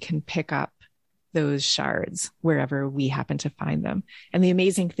and we can pick up those shards wherever we happen to find them. And the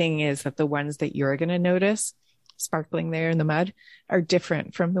amazing thing is that the ones that you're going to notice sparkling there in the mud are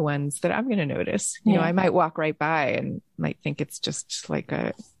different from the ones that I'm going to notice. You know, I might walk right by and might think it's just like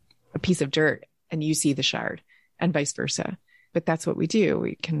a piece of dirt and you see the shard, and vice versa. But that's what we do.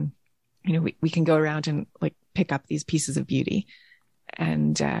 We can, we can go around and like pick up these pieces of beauty.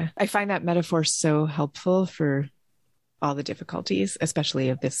 And I find that metaphor so helpful for all the difficulties, especially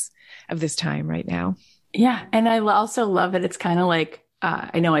of this time right now. Yeah. And I also love it. It's kind of like,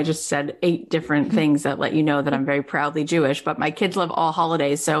 I know I just said 8 different things that let you know that I'm very proudly Jewish, but my kids love all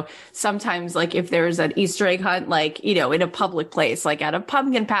holidays. So sometimes, like if there's an Easter egg hunt, like, in a public place, like at a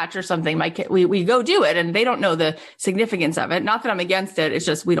pumpkin patch or something, my kid, we go do it, and they don't know the significance of it. Not that I'm against it. It's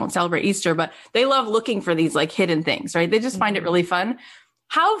just, we don't celebrate Easter, but they love looking for these like hidden things, right? They just find it really fun.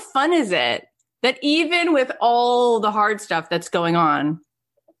 How fun is it that even with all the hard stuff that's going on,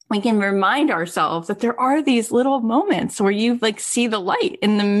 we can remind ourselves that there are these little moments where you like see the light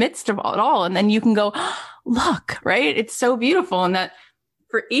in the midst of it all. And then you can go, oh, look, right? It's so beautiful. And that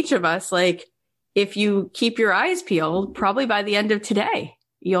for each of us, like if you keep your eyes peeled, probably by the end of today,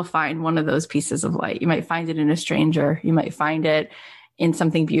 you'll find one of those pieces of light. You might find it in a stranger. You might find it in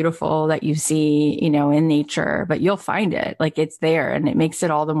something beautiful that you see, you know, in nature, but you'll find it, like it's there, and it makes it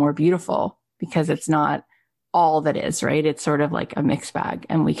all the more beautiful because it's not all that is, right? It's sort of like a mixed bag,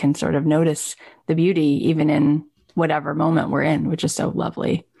 and we can sort of notice the beauty even in whatever moment we're in, which is so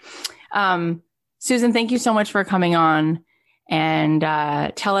lovely. Susan, thank you so much for coming on, and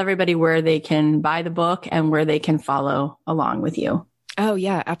tell everybody where they can buy the book and where they can follow along with you. Oh,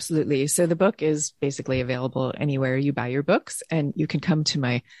 yeah, absolutely. So the book is basically available anywhere you buy your books, and you can come to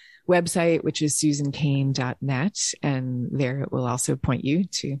my website, which is susancain.net. And there it will also point you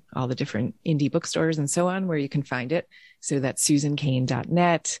to all the different indie bookstores and so on where you can find it. So that's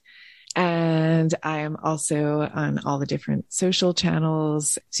susancain.net. And I am also on all the different social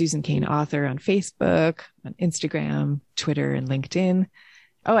channels, Susan Cain Author on Facebook, on Instagram, Twitter, and LinkedIn.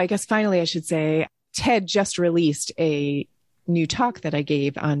 Oh, I guess finally I should say TED just released a new talk that I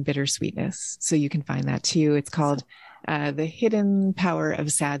gave on bittersweetness. So you can find that too. It's called The Hidden Power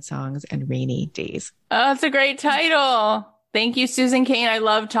of Sad Songs and Rainy Days. Oh, that's a great title. Thank you, Susan Cain. I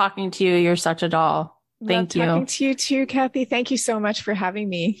love talking to you. You're such a doll. Thank you. Talking to you too, Kathy. Thank you so much for having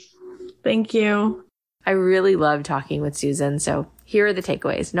me. Thank you. I really love talking with Susan. So here are the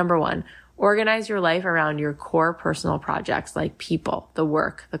takeaways. Number 1, organize your life around your core personal projects like people, the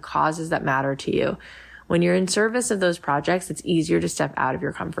work, the causes that matter to you. When you're in service of those projects, it's easier to step out of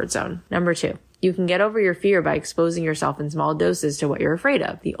your comfort zone. Number 2, you can get over your fear by exposing yourself in small doses to what you're afraid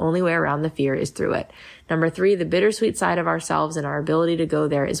of. The only way around the fear is through it. Number 3, the bittersweet side of ourselves and our ability to go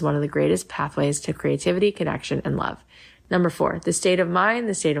there is one of the greatest pathways to creativity, connection, and love. Number 4, the state of mind,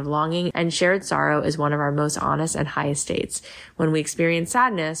 the state of longing, and shared sorrow is one of our most honest and highest states. When we experience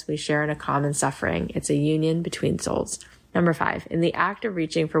sadness, we share in a common suffering. It's a union between souls. Number 5, in the act of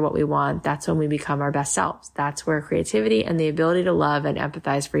reaching for what we want, that's when we become our best selves. That's where creativity and the ability to love and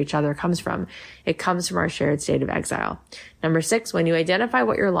empathize for each other comes from. It comes from our shared state of exile. Number 6, when you identify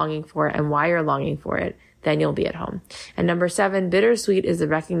what you're longing for and why you're longing for it, then you'll be at home. And number 7, bittersweet is the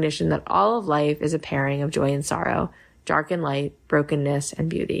recognition that all of life is a pairing of joy and sorrow, dark and light, brokenness and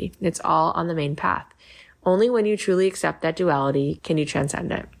beauty. It's all on the main path. Only when you truly accept that duality can you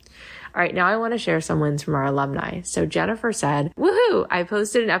transcend it. All right, now I want to share some wins from our alumni. So Jennifer said, woohoo! I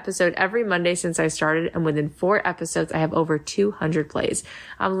posted an episode every Monday since I started, and within 4 episodes, I have over 200 plays.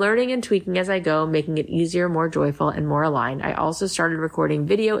 I'm learning and tweaking as I go, making it easier, more joyful, and more aligned. I also started recording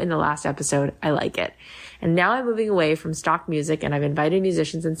video in the last episode. I like it. And now I'm moving away from stock music, and I've invited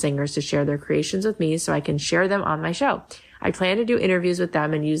musicians and singers to share their creations with me so I can share them on my show. I plan to do interviews with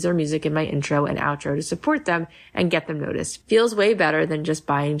them and use their music in my intro and outro to support them and get them noticed. Feels way better than just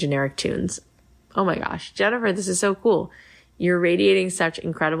buying generic tunes. Oh my gosh, Jennifer, this is so cool. You're radiating such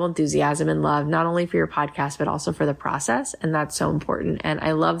incredible enthusiasm and love, not only for your podcast, but also for the process. And that's so important. And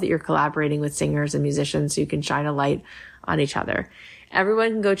I love that you're collaborating with singers and musicians so you can shine a light on each other. Everyone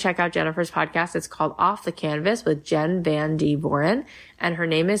can go check out Jennifer's podcast. It's called Off the Canvas with Jen Van D. Voren. And her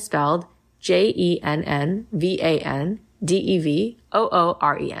name is spelled JENNVANDEVOOREN.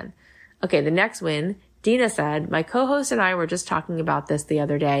 Okay, the next win, Dina said, my co-host and I were just talking about this the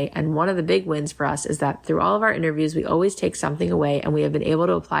other day, and one of the big wins for us is that through all of our interviews, we always take something away, and we have been able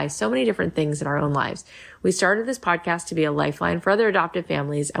to apply so many different things in our own lives. We started this podcast to be a lifeline for other adopted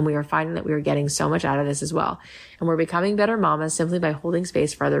families, and we are finding that we are getting so much out of this as well. And we're becoming better mamas simply by holding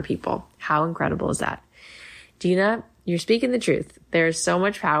space for other people. How incredible is that? Dina, you're speaking the truth. There's so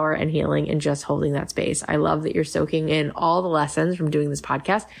much power and healing in just holding that space. I love that you're soaking in all the lessons from doing this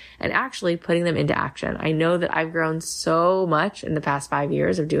podcast and actually putting them into action. I know that I've grown so much in the past 5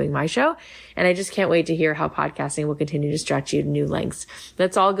 years of doing my show, and I just can't wait to hear how podcasting will continue to stretch you to new lengths.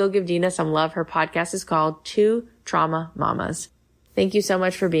 Let's all go give Dina some love. Her podcast is called Two Trauma Mamas. Thank you so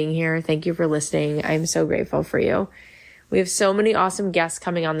much for being here. Thank you for listening. I'm so grateful for you. We have so many awesome guests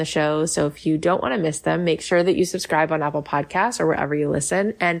coming on the show. So if you don't want to miss them, make sure that you subscribe on Apple Podcasts or wherever you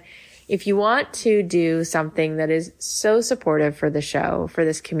listen. And if you want to do something that is so supportive for the show, for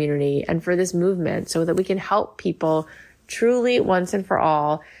this community, and for this movement so that we can help people truly once and for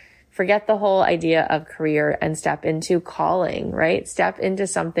all forget the whole idea of career and step into calling, right? Step into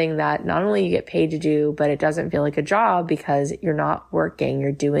something that not only you get paid to do, but it doesn't feel like a job because you're not working,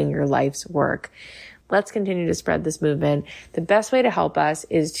 you're doing your life's work. Let's continue to spread this movement. The best way to help us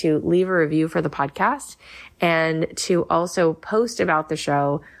is to leave a review for the podcast and to also post about the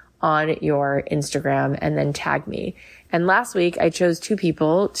show on your Instagram and then tag me. And last week I chose 2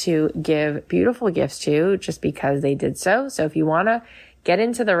 people to give beautiful gifts to just because they did so. So if you want to get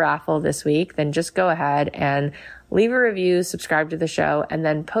into the raffle this week, then just go ahead and leave a review, subscribe to the show, and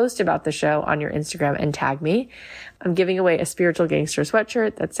then post about the show on your Instagram and tag me. I'm giving away a Spiritual Gangster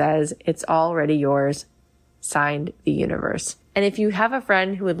sweatshirt that says, "It's already yours, signed the universe." And if you have a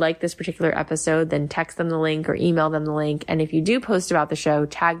friend who would like this particular episode, then text them the link or email them the link. And if you do post about the show,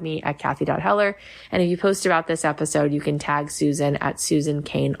 tag me at Kathy.Heller. And if you post about this episode, you can tag Susan at Susan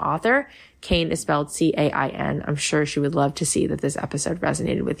Cain Author. Cain is spelled C-A-I-N. I'm sure she would love to see that this episode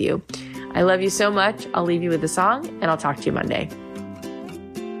resonated with you. I love you so much. I'll leave you with a song, and I'll talk to you Monday.